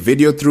it be a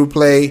video through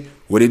play?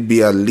 Would it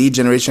be a lead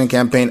generation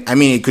campaign? I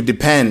mean, it could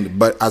depend,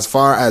 but as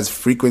far as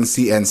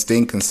frequency and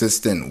staying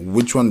consistent,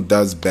 which one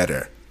does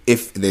better,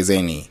 if there's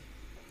any?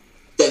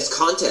 That's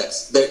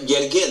context.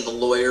 Yet again, the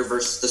lawyer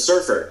versus the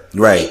surfer.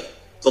 Right?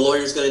 The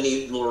lawyer's going to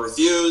need more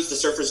reviews. The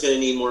surfer's going to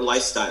need more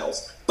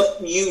lifestyles. But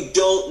you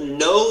don't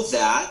know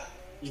that.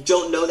 You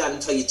don't know that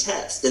until you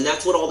test. And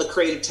that's what all the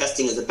creative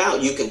testing is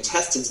about. You can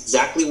test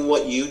exactly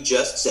what you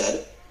just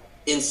said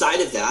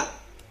inside of that,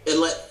 and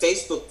let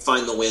Facebook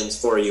find the wins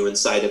for you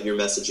inside of your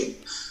messaging.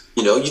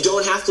 You know, you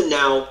don't have to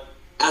now,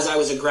 as I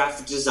was a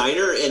graphic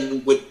designer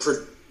and would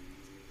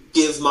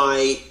give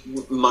my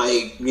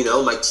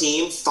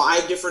team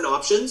 5 different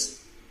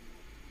options.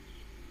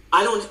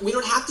 We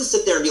don't have to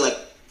sit there and be like,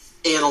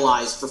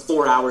 analyze for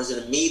 4 hours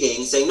in a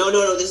meeting saying, no,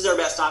 this is our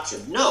best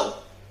option. No.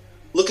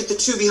 Look at the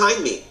 2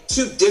 behind me.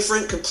 2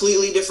 different,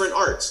 completely different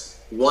arts.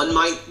 One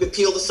might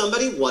appeal to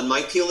somebody, one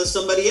might appeal to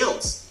somebody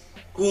else.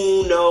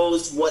 Who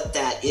knows what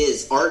that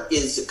is? Art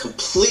is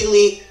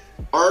completely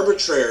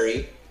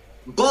arbitrary,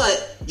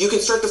 but you can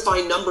start to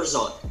find numbers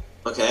on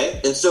it,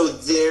 okay? And so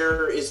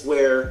there is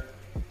where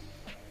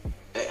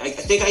I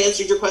think I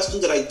answered your question.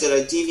 Did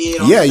I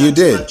deviate on Yeah, that you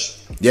did. much?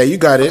 Yeah, you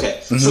got it.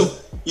 Okay, so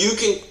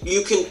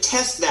you can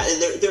test that,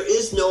 and there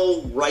is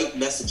no right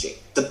messaging.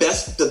 The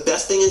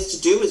best thing is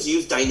to do is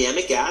use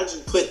dynamic ads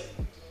and put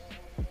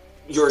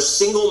your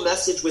single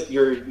message with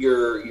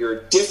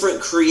your different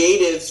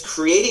creatives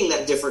creating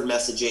that different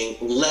messaging.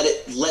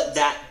 Let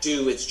that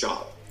do its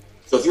job.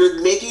 So if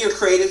you're making your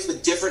creatives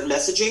with different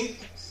messaging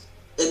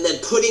and then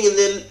putting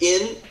them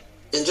in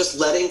and just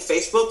letting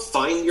Facebook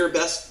find your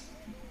best.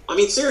 I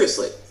mean,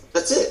 seriously,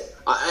 that's it.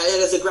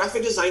 And as a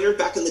graphic designer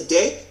back in the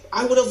day,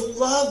 I would have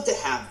loved to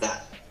have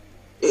that.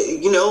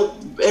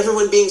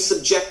 Everyone being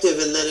subjective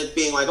and then it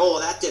being like, oh,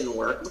 that didn't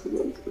work.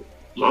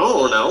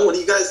 Oh, no. What do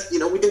you guys, we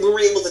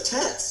weren't able to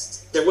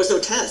test. There was no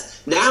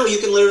test. Now you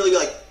can literally be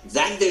like,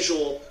 that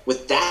visual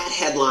with that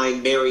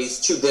headline marries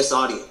to this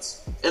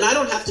audience. And I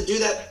don't have to do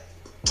that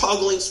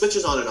toggling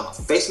switches on and off.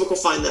 Facebook will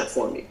find that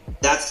for me.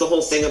 That's the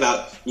whole thing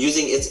about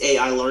using its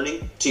AI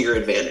learning to your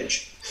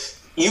advantage.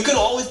 You can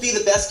always be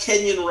the best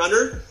Kenyan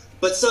runner,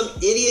 but some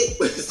idiot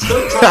with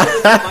some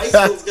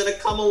bicycle is going to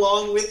come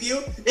along with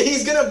you, and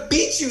he's going to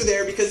beat you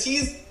there because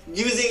he's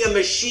using a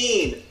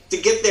machine to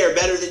get there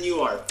better than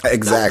you are.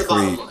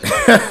 Exactly.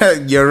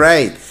 You're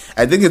right.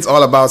 I think it's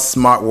all about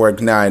smart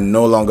work now and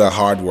no longer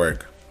hard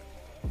work.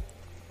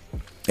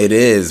 It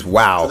is.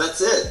 Wow. So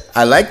that's it.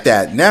 I like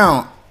that.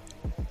 Now,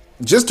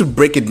 just to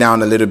break it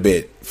down a little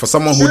bit, for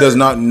someone who does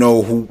not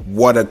know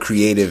what a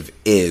creative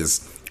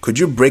is, could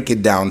you break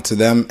it down to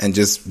them and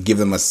just give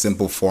them a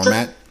simple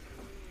format? Sure.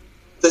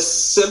 The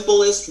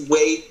simplest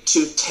way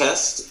to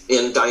test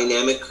in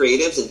dynamic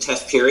creatives and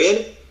test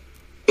period,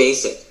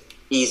 basic,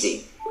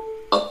 easy.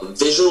 A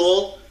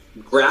visual,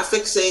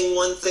 graphic saying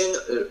one thing,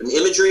 an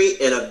imagery,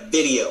 and a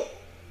video.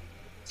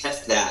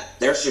 Test that.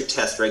 There's your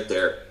test right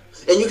there.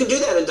 And you can do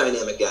that in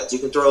dynamic ads. You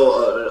can throw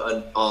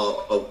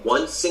a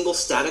one single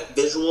static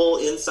visual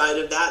inside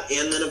of that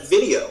and then a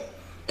video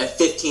at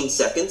 15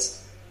 seconds.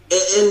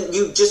 And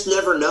you just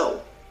never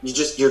know.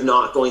 You're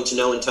not going to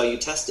know until you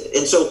test it.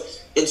 And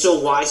so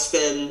why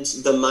spend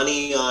the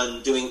money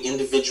on doing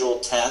individual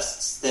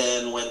tests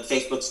then when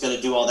Facebook's going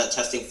to do all that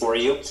testing for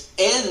you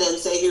and then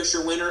say, here's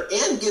your winner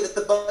and give it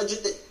the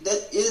budget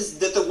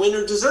that the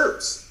winner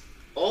deserves.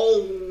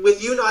 All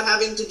with you not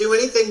having to do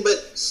anything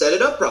but set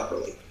it up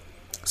properly.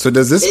 So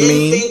does this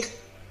mean... think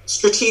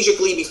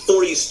strategically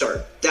before you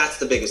start. That's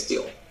the biggest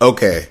deal.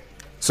 Okay.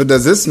 So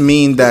does this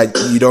mean that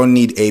you don't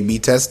need A/B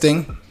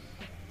testing?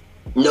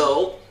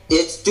 No,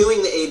 it's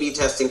doing the A/B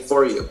testing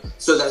for you.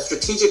 So that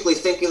strategically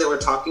thinking that we're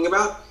talking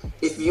about,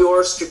 if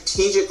you're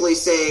strategically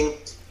saying,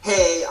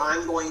 hey,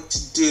 I'm going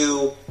to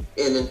do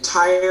an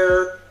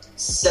entire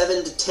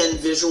 7 to 10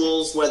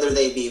 visuals, whether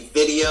they be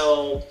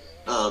video,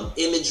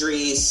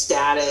 imagery,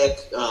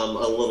 static,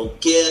 a little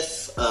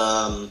GIF,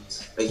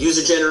 a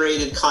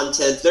user-generated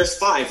content. There's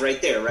 5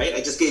 right there, right?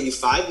 I just gave you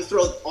 5. You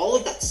throw all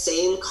of that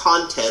same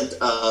content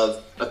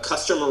of a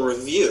customer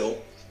review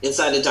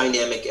inside a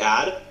dynamic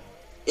ad,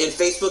 and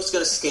Facebook's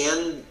going to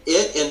scan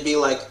it and be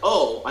like,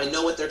 oh, I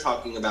know what they're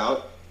talking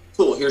about.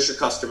 Cool, here's your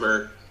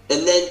customer.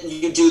 And then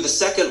you do the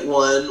second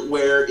one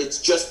where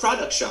it's just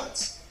product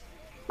shots,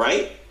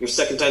 right? Your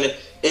second dynamic.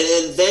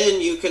 And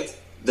then you can...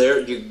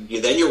 Then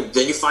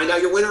you find out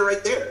your winner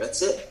right there.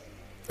 That's it.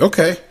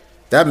 Okay,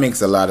 that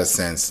makes a lot of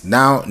sense.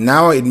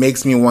 Now it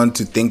makes me want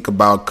to think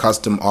about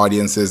custom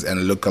audiences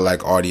and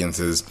lookalike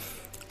audiences.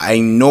 I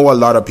know a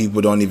lot of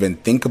people don't even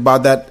think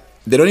about that.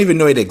 They don't even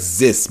know it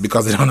exists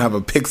because they don't have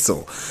a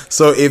pixel.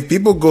 So if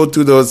people go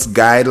through those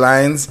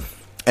guidelines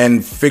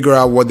and figure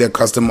out what their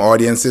custom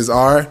audiences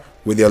are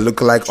with their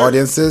lookalike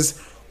audiences,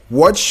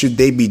 what should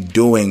they be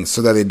doing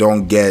so that they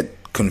don't get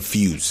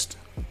confused?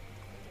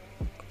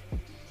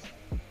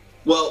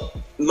 Well,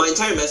 my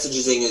entire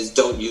messaging is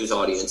don't use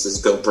audiences,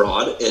 go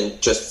broad,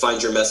 and just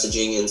find your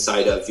messaging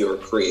inside of your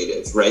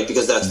creative, right?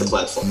 Because that's the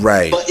platform.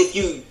 Right. But if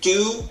you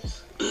do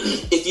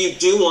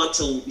want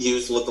to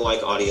use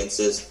lookalike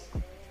audiences,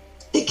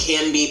 it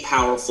can be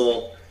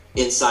powerful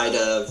inside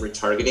of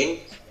retargeting.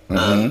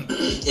 And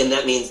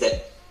that means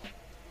that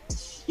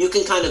you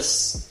can kind of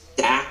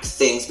stack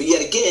things, but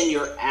yet again,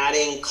 you're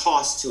adding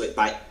cost to it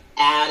by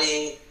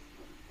adding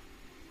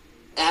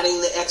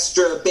the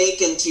extra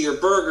bacon to your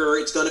burger.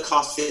 It's going to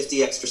cost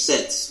 50 extra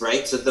cents,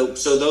 right? So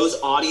those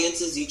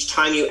audiences, each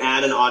time you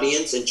add an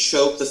audience and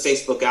choke the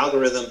Facebook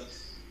algorithm,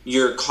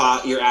 you're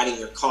adding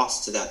your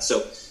cost to that.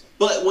 So,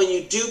 but when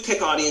you do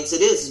pick audience,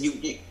 it is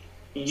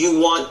you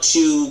want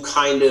to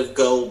kind of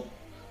go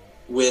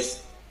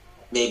with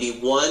maybe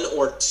 1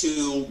 or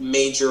 2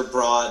 major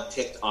broad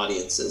picked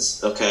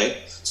audiences.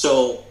 Okay,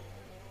 so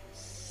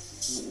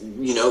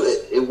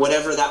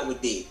whatever that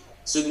would be.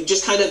 So you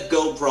just kind of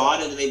go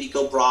broad and maybe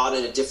go broad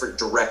in a different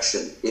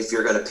direction if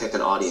you're going to pick an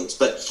audience.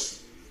 But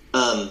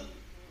a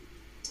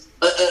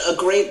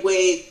great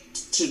way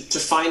to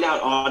find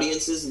out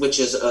audiences, which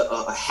is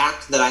a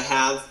hack that I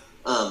have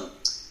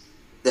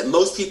that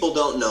most people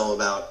don't know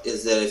about,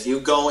 is that if you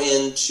go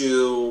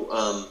into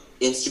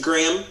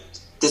Instagram,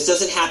 this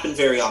doesn't happen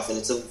very often.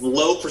 It's a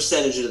low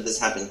percentage of this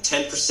happening,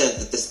 10%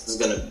 that this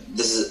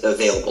is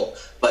available.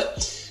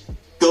 But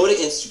go to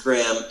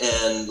Instagram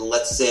and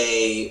let's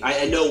say,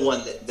 I know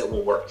one that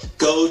will work.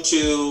 Go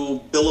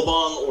to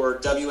Billabong or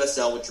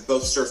WSL, which are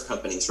both surf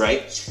companies,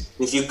 right?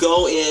 If you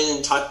go in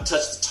and touch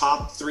the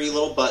top 3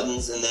 little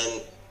buttons, and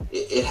then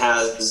it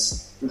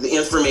has the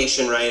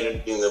information,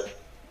 right? You know,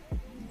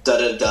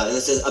 da-da-da, and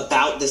it says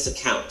about this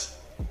account.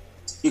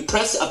 You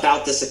press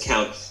about this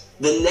account.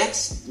 The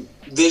next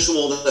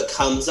visual that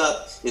comes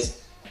up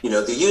is, you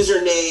know, the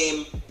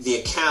username, the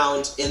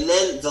account, and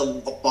then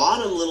the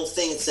bottom little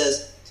thing, it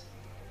says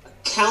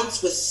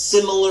accounts with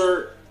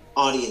similar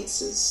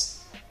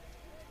audiences.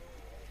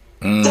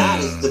 That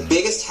is the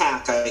biggest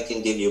hack I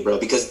can give you, bro,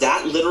 because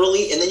that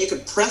literally, and then you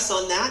can press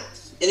on that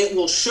and it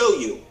will show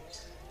you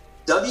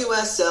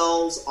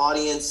WSL's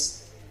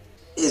audience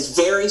is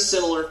very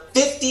similar,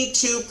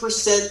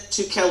 52%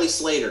 to Kelly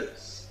Slater,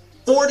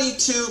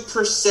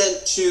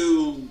 42%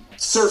 to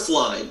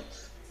Surfline,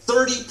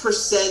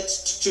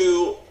 30%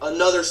 to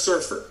another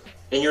surfer.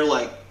 And you're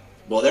like,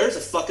 well, there's a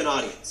fucking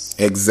audience.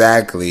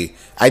 Exactly.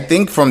 I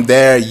think from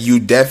there, you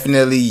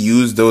definitely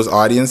use those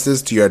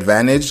audiences to your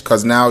advantage,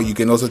 because now you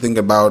can also think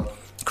about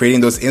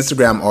creating those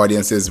Instagram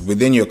audiences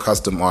within your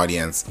custom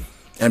audience.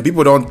 And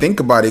people don't think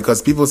about it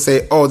because people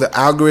say, oh, the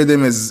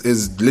algorithm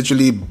is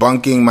literally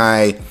bunking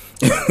my,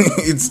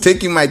 it's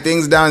taking my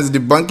things down, it's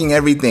debunking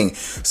everything.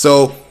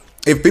 So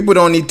if people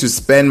don't need to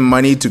spend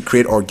money to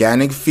create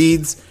organic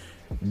feeds,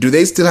 do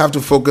they still have to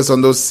focus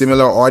on those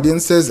similar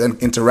audiences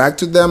and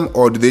interact with them,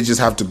 or do they just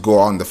have to go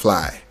on the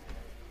fly?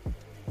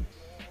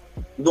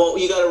 Well,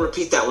 you got to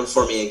repeat that one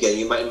for me again.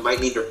 You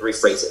might need to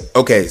rephrase it.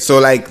 Okay, so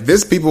like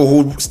there's people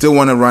who still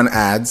want to run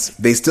ads.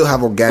 They still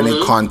have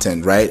organic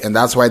content, right? And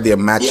that's why they're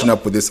matching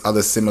up with these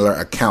other similar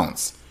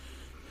accounts.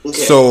 Okay.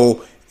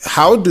 So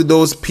how do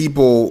those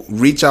people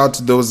reach out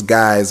to those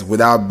guys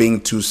without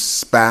being too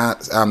salesy,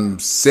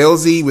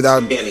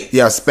 without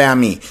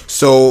spammy?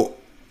 So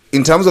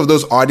in terms of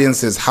those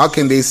audiences, how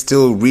can they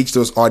still reach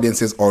those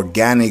audiences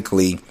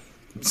organically,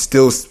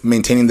 still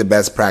maintaining the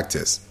best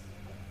practice?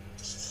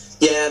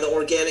 Yeah, the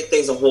organic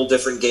thing's a whole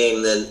different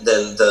game than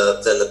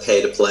the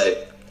pay to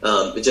play.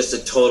 It's just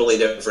a totally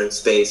different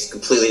space,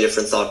 completely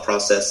different thought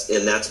process,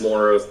 and that's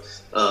more of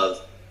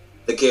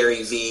the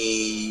Gary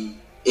V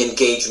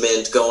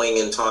engagement, going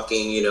and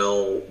talking, you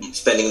know,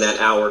 spending that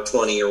hour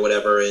 20 or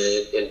whatever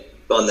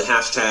on the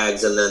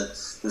hashtags, and then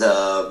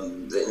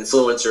the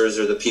influencers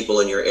or the people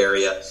in your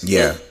area.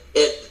 Yeah.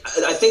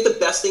 I think the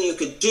best thing you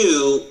could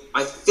do,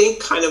 I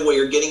think kind of what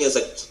you're getting is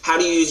like, how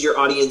do you use your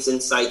audience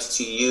insights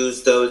to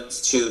use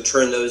those, to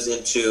turn those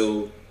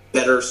into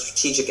better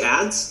strategic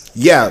ads?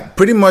 Yeah,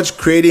 pretty much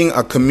creating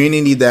a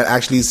community that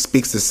actually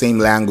speaks the same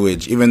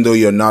language, even though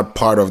you're not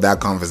part of that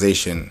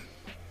conversation.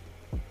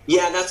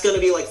 Yeah, that's going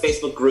to be like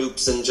Facebook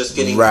groups and just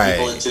getting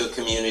people into a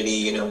community.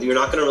 You know, you're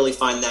not going to really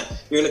find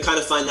that. You're going to kind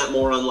of find that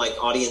more on like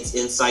audience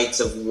insights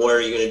of where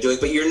you're going to do it.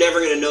 But you're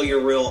never going to know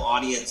your real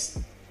audience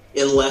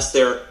unless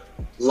they're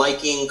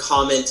liking,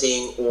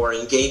 commenting, or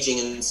engaging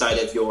inside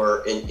of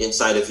your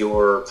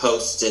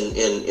posts and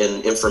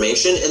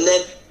information. And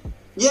then,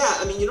 yeah,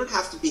 I mean, you don't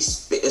have to be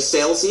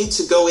salesy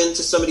to go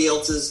into somebody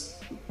else's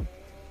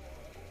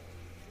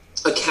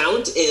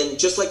account, and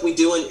just like we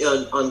do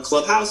on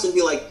Clubhouse, and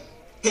be like,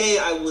 hey,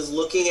 I was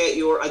looking at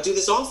I do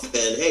this often.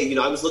 Hey, you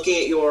know, I was looking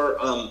at your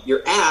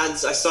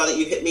ads. I saw that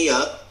you hit me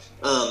up.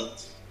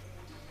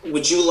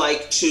 Would you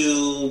like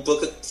to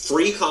book a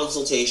free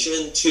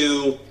consultation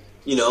to,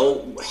 you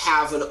know,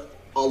 have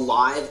a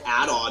live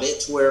ad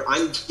audit where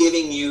I'm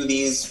giving you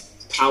these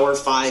Power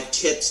 5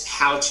 tips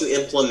how to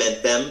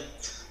implement them,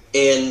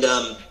 and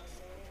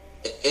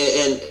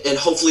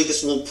hopefully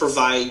this will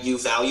provide you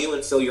value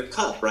and fill your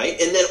cup, right?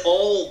 And then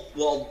all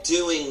while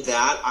doing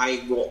that,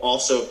 I will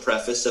also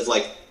preface of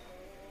like,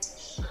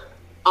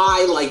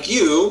 I, like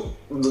you,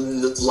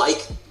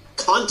 like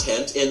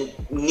content and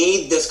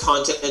need this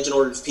content in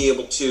order to be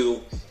able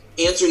to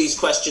answer these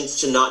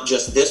questions to not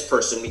just this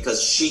person, because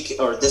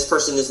this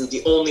person isn't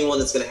the only one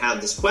that's going to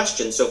have this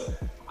question. So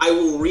I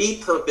will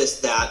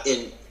repurpose that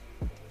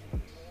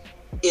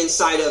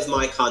inside of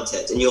my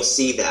content, and you'll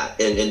see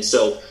that. And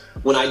so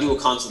when I do a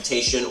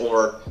consultation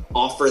or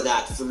offer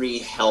that free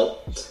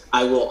help,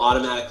 I will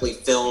automatically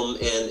film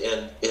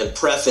and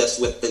preface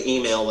with the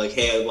email like,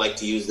 hey, I'd like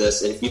to use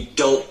this. And if you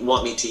don't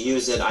want me to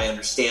use it, I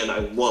understand, I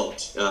won't.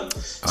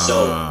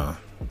 So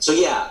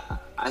yeah,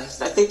 I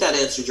think that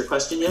answered your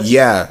question, yes?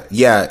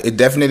 Yeah, it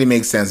definitely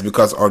makes sense,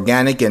 because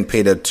organic and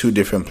paid are two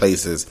different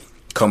places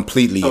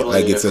completely.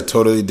 Totally different. It's a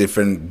totally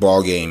different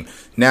ball game.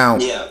 Now,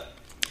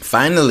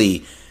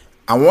 finally,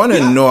 I want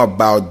to know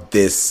about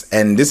this,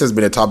 and this has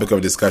been a topic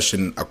of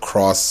discussion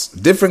across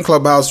different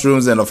Clubhouse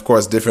rooms and, of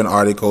course, different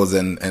articles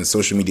and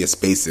social media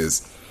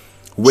spaces.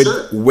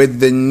 With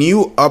the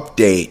new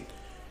update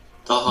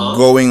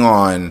going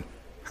on,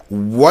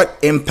 what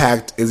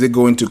impact is it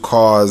going to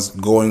cause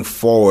going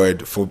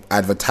forward for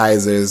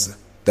advertisers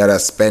that are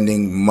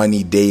spending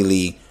money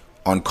daily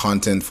on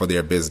content for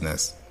their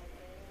business?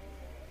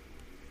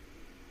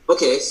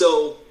 Okay,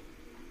 so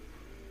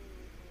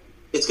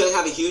it's going to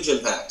have a huge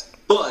impact,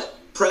 but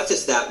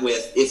preface that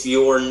with, if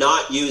you're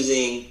not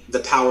using the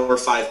Power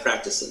 5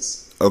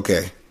 practices.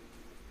 Okay.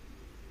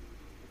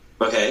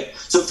 Okay,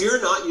 so if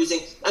you're not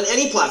using, on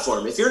any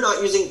platform, if you're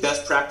not using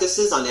best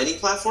practices on any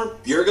platform,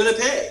 you're going to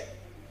pay.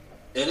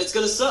 And it's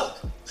going to suck.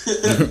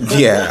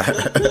 Yeah.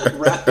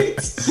 Right?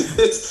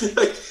 It's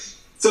like,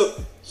 so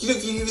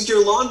if you use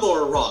your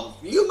lawnmower wrong,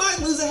 you might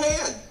lose a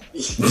hand.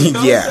 You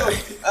know? Yeah.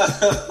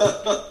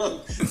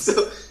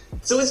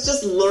 So it's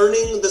just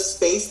learning the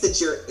space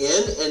that you're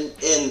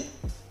in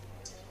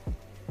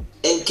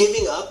and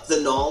giving up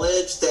the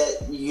knowledge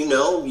that, you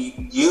know,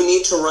 you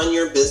need to run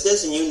your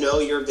business and you know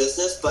your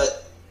business,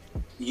 but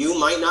you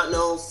might not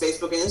know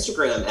Facebook and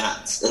Instagram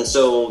ads. And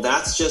so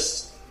that's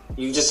just,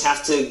 you just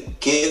have to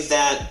give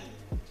that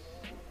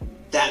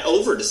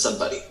over to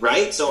somebody,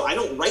 right? So I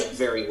don't write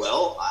very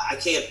well. I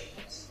can't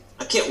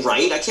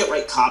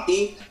write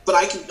copy, but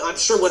I'm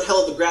sure one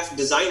hell of a graphic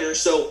designer.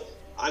 So,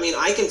 I mean,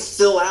 I can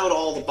fill out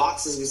all the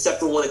boxes except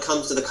for when it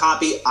comes to the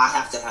copy, I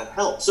have to have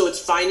help. So it's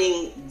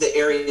finding the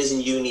areas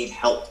and you need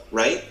help,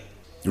 right?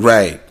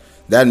 Right.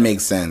 That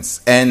makes sense.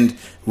 And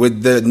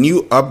with the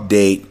new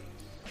update.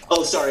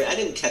 Oh, sorry. I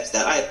didn't catch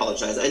that. I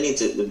apologize. I need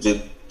to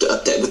update.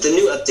 With the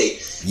new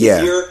update, yeah.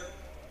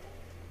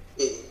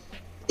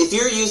 If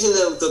you're using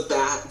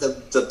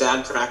the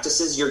bad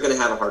practices, you're going to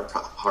have a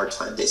hard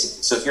time,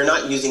 basically. So if you're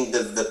not using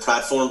the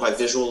platform by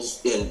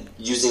visuals and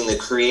using the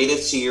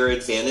creative to your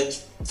advantage,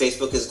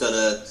 Facebook is going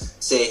to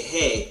say,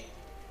 hey,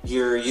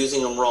 you're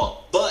using them wrong.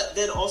 But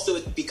then also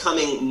it's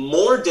becoming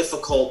more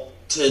difficult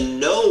to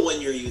know when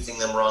you're using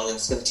them wrong, and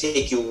it's going to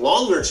take you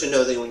longer to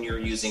know that when you're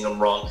using them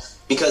wrong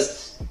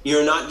because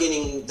you're not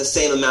getting the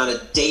same amount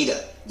of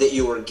data that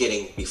you were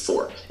getting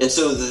before. And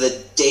so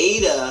the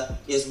data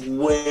is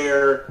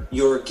where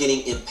you're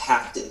getting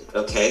impacted,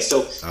 okay? So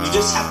you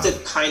just have to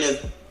kind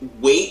of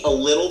wait a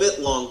little bit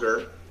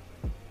longer.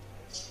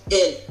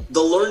 And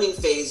the learning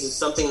phase is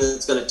something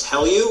that's going to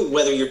tell you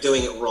whether you're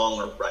doing it wrong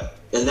or right.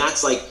 And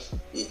that's like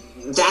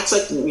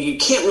you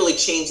can't really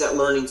change that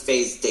learning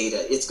phase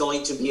data. It's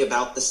going to be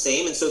about the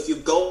same. And so if you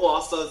go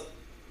off of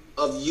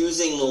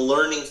using the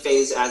learning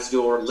phase as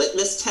your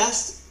litmus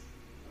test,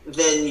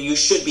 then you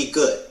should be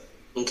good.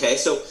 Okay,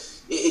 so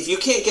if you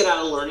can't get out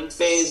of the learning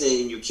phase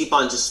and you keep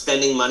on just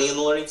spending money in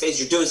the learning phase,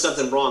 you're doing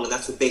something wrong, and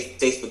that's what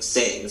Facebook's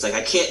saying. It's like,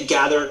 I can't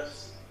gather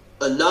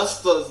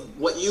enough of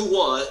what you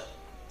want,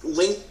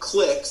 link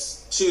clicks,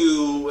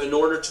 in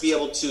order to be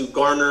able to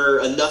garner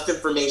enough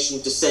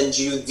information to send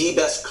you the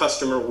best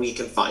customer we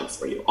can find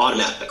for you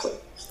automatically.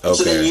 Okay.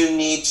 So then you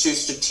need to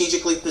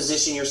strategically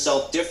position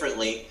yourself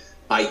differently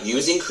by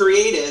using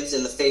creatives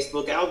in the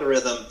Facebook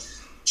algorithm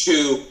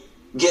to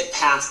get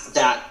past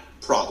that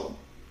problem.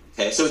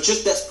 Okay, so it's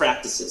just best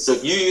practices. So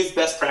if you use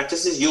best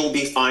practices, you'll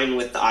be fine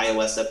with the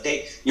iOS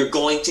update. You're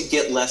going to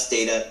get less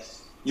data.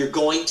 You're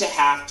going to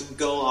have to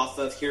go off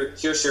of,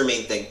 here's your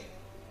main thing.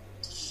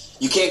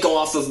 You can't go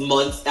off of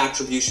month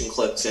attribution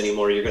clicks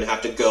anymore. You're going to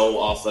have to go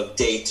off of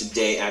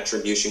day-to-day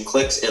attribution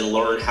clicks and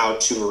learn how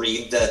to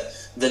read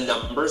the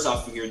numbers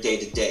off of your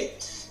day-to-day.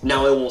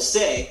 Now, I will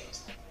say,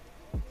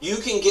 you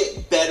can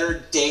get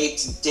better day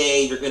to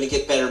day. You're going to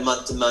get better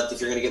month to month.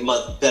 If you're going to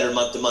get better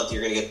month to month,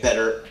 you're going to get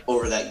better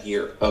over that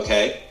year.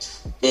 Okay.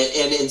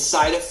 And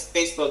inside of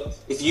Facebook,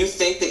 if you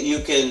think that you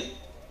can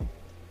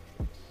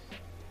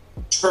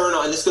turn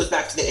on, this goes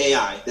back to the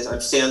AI. I'm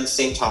staying on the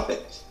same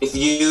topic.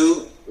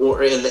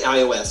 Or in the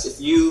iOS, if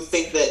you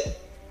think that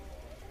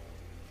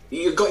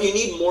you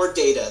need more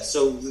data,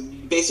 so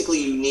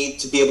basically you need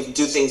to be able to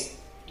do things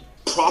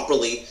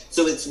properly,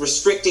 so it's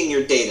restricting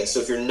your data.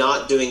 So if you're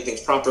not doing things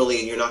properly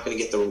and you're not going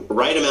to get the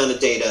right amount of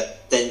data,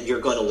 then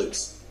you're going to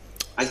lose.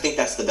 I think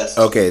that's the best.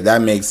 Okay,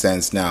 that makes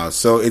sense now.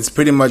 So it's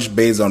pretty much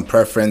based on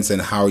preference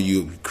and how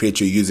you create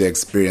your user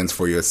experience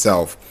for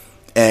yourself.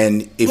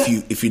 And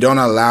if you don't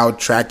allow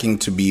tracking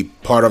to be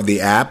part of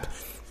the app,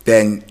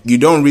 then you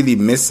don't really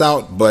miss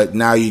out, but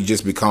now you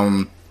just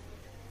become,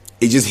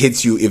 it just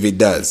hits you if it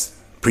does,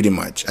 pretty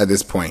much at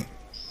this point.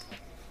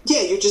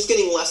 Yeah, you're just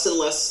getting less and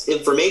less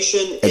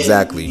information.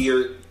 Exactly. And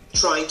you're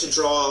trying to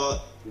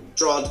draw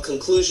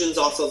conclusions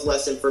off of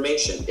less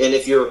information. And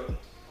if you're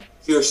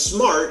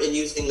smart and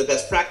using the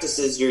best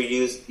practices, the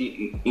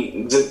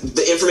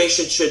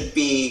information should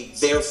be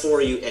there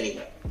for you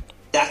anyway.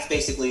 That's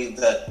basically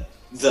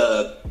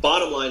the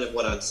bottom line of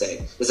what I'm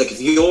saying. Is like, if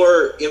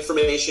your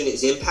information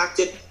is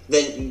impacted,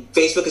 then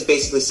Facebook is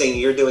basically saying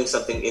you're doing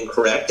something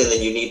incorrect, and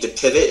then you need to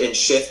pivot and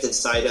shift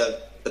inside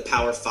of the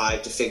Power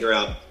 5 to figure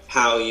out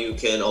how you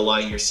can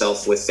align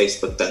yourself with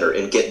Facebook better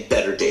and get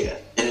better data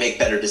and make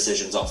better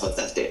decisions off of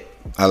that data.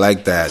 I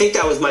like that. I think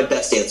that was my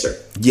best answer.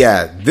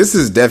 Yeah, this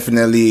is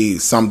definitely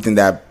something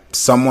that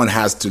someone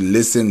has to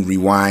listen,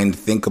 rewind,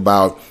 think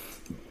about,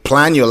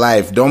 plan your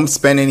life. Don't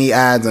spend any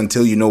ads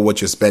until you know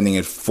what you're spending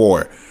it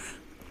for.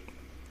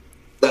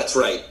 That's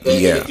right.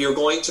 And if you're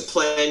going to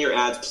plan your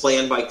ads,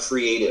 plan by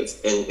creative,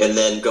 and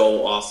then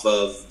go off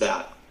of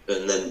that,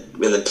 and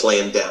then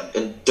plan down.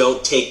 And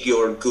don't take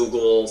your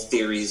Google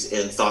theories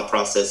and thought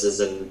processes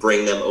and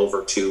bring them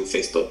over to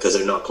Facebook, because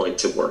they're not going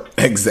to work.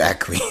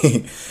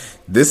 Exactly.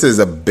 This is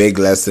a big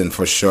lesson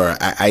for sure.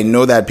 I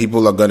know that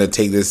people are going to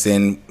take this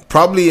in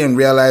probably and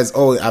realize,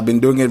 oh, I've been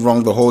doing it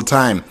wrong the whole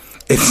time.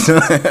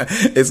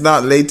 It's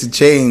not late to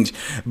change,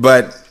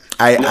 but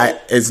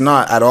it's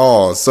not at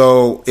all.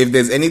 So if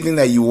there's anything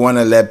that you want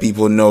to let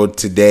people know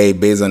today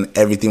based on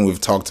everything we've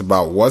talked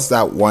about, what's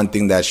that one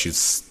thing that should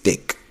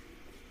stick?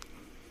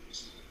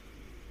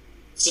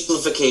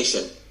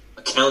 Simplification,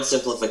 account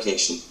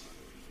simplification.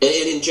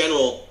 And in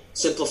general,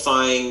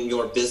 simplifying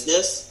your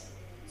business.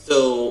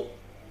 So,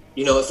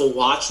 if a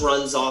watch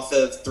runs off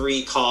of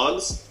 3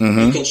 cogs,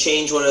 you can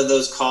change one of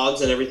those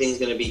cogs and everything's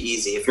going to be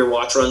easy. If your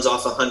watch runs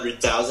off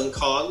 100,000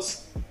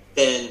 cogs,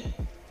 then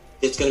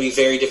it's going to be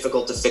very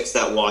difficult to fix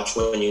that watch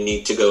when you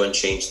need to go and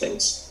change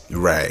things.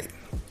 Right.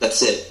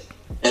 That's it.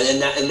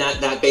 And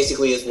that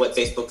basically is what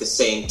Facebook is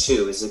saying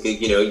too. Is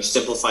you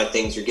simplify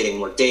things, you're getting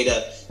more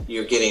data,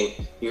 you're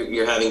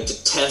having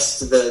to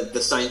test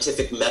the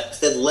scientific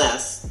method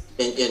less,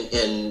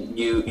 and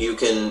you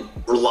can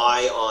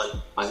rely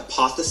on a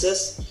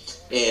hypothesis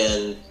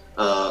and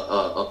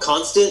a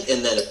constant,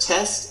 and then a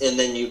test, and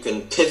then you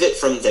can pivot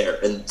from there.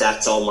 And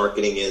that's all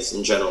marketing is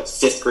in general.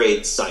 5th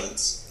grade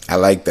science. I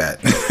like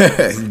that.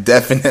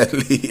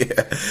 Definitely.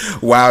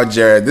 Wow,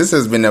 Jared, this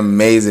has been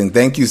amazing.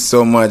 Thank you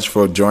so much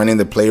for joining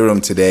the Playroom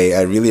today.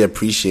 I really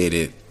appreciate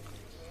it.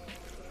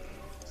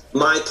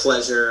 My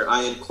pleasure.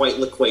 I am quite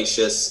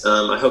loquacious.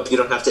 I hope you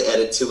don't have to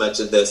edit too much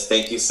of this.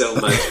 Thank you so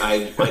much.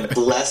 I'm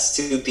blessed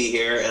to be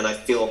here, and I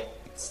feel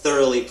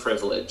thoroughly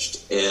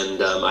privileged.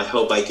 And I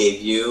hope I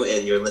gave you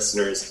and your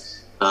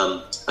listeners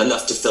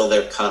enough to fill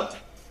their cup.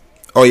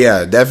 Oh,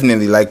 yeah,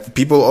 definitely. Like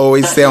people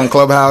always say on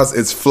Clubhouse,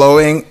 it's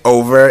flowing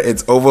over,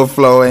 it's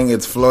overflowing,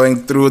 it's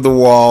flowing through the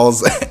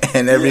walls,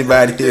 and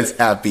everybody is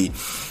happy.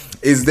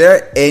 Is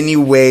there any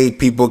way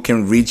people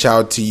can reach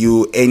out to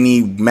you,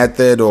 any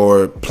method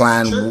or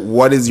plan? Sure.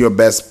 What is your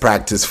best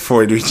practice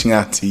for reaching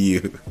out to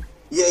you?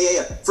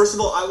 Yeah. First of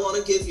all, I want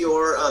to give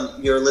your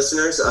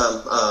listeners,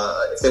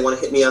 if they want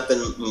to hit me up in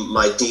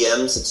my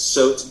DMs, it's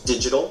SOT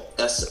Digital,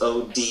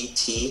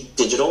 SODT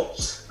Digital.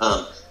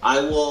 I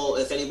will,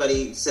 if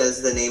anybody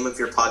says the name of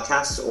your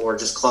podcast or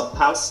just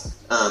Clubhouse,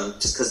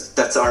 just because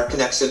that's our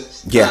connection,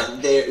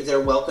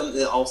 they're welcome.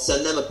 I'll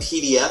send them a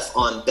PDF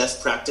on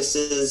best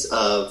practices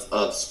of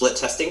split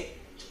testing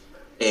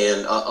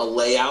and a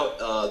layout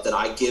that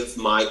I give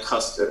my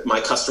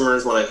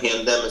customers when I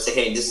hand them and say,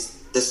 hey,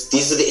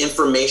 these are the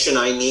information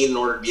I need in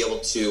order to be able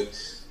to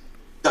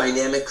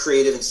dynamic,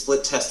 creative, and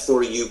split test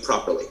for you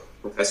properly.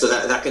 Okay, so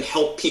that can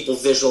help people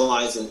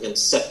visualize and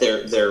set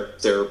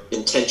their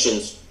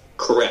intentions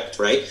correct,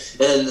 right?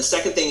 And the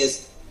second thing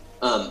is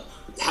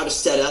how to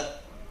set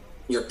up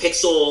your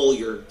pixel,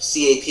 your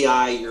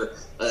CAPI, your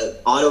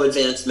auto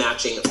advanced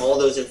matching, all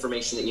those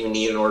information that you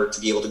need in order to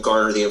be able to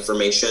garner the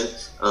information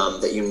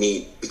that you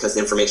need, because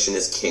the information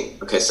is king.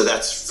 Okay, so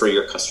that's for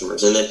your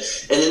customers. And then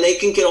they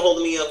can get a hold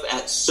of me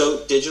at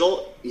SOT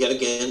Digital, yet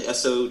again,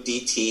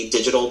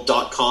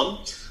 SODTdigital.com.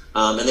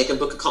 And they can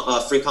book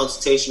a free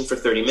consultation for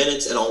 30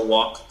 minutes, and I'll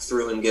walk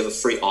through and give a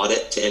free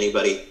audit to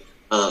anybody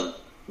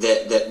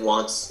that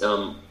wants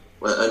an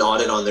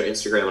audit on their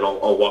Instagram, and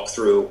I'll walk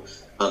through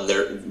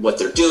what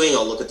they're doing.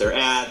 I'll look at their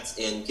ads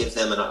and give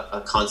them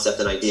a concept,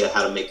 an idea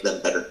how to make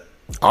them better.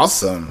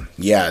 Awesome.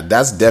 Yeah,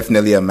 that's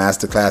definitely a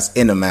masterclass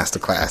in a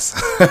masterclass.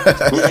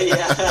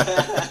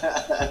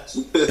 Yeah.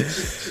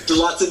 There's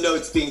lots of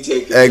notes being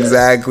taken.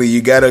 Exactly. Yes.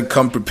 You got to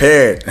come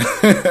prepared.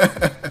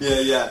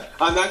 Yeah.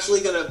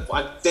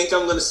 I think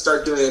I'm going to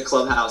start doing a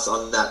Clubhouse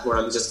on that, where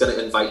I'm just going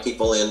to invite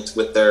people in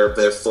with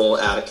their full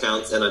ad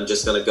accounts, and I'm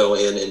just going to go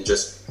in and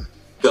just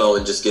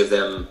give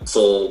them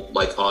full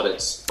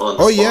audits on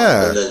the spot.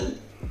 Yeah. And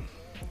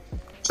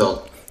then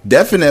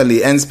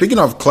definitely. And speaking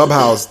of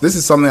Clubhouse, this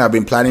is something I've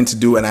been planning to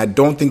do, and I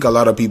don't think a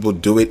lot of people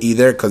do it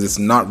either, because it's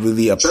not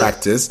really a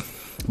practice.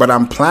 But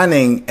I'm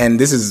planning, and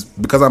this is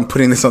because I'm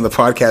putting this on the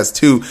podcast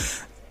too,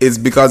 is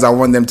because I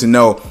want them to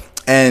know.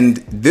 And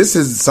this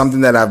is something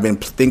that I've been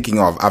thinking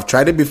of. I've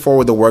tried it before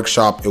with the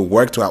workshop. It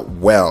worked out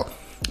well.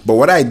 But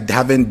what I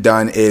haven't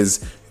done is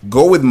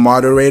go with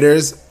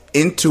moderators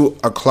into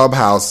a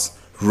Clubhouse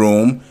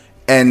room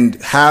and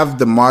have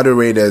the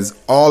moderators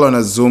all on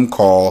a Zoom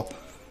call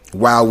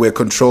while we're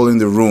controlling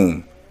the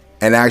room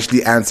and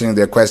actually answering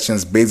their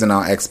questions based on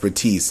our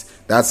expertise.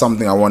 That's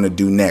something I want to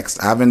do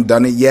next. I haven't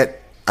done it yet,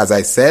 as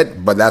I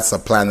said, but that's a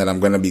plan that I'm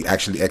going to be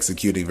actually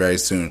executing very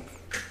soon.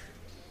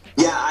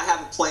 Yeah, I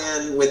have a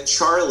plan with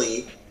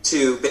Charlie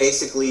to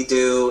basically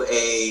do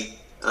a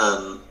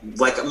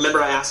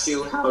remember I asked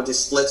you how to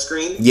split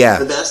screen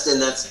the best,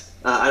 and that's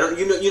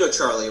you know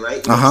Charlie,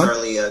 right?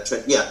 Charlie,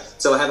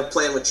 So I have a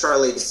plan with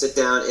Charlie to sit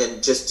down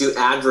and just do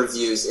ad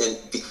reviews, and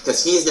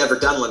because he's never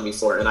done one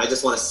before, and I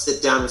just want to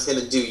sit down with him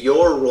and do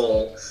your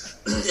role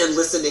and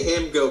listen to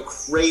him go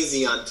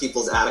crazy on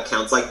people's ad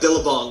accounts, like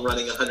Billabong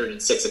running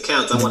 106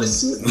 accounts. I want to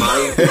see his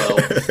mind blow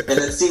and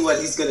then see what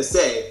he's going to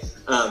say.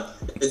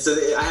 And so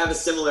I have a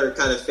similar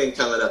kind of thing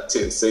coming up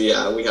too. So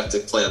yeah, we have to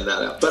plan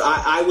that out. But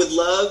I would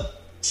love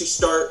to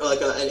start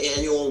like an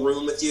annual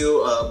room with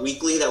you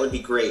weekly. That would be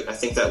great. I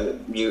think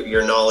that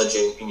your knowledge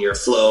and your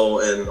flow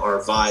and our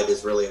vibe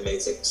is really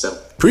amazing. So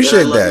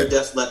appreciate I love that. your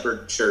Def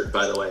Leppard shirt,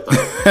 by the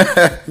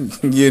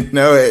way. You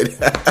know it.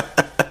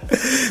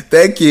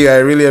 Thank you. I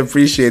really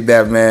appreciate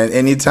that, man.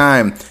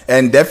 Anytime.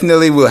 And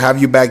definitely we'll have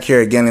you back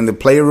here again in the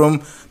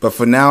playroom. But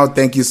for now,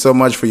 thank you so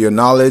much for your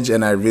knowledge,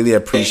 and I really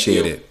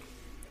appreciate it.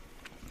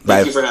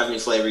 Thank you for having me,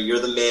 Flavor. You're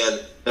the man.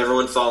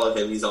 Everyone follow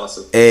him. He's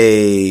awesome.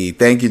 Hey,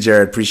 thank you,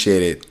 Jared.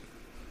 Appreciate it.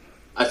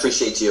 I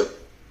appreciate you.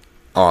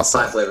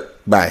 Awesome. Bye, Flavor.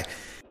 Bye.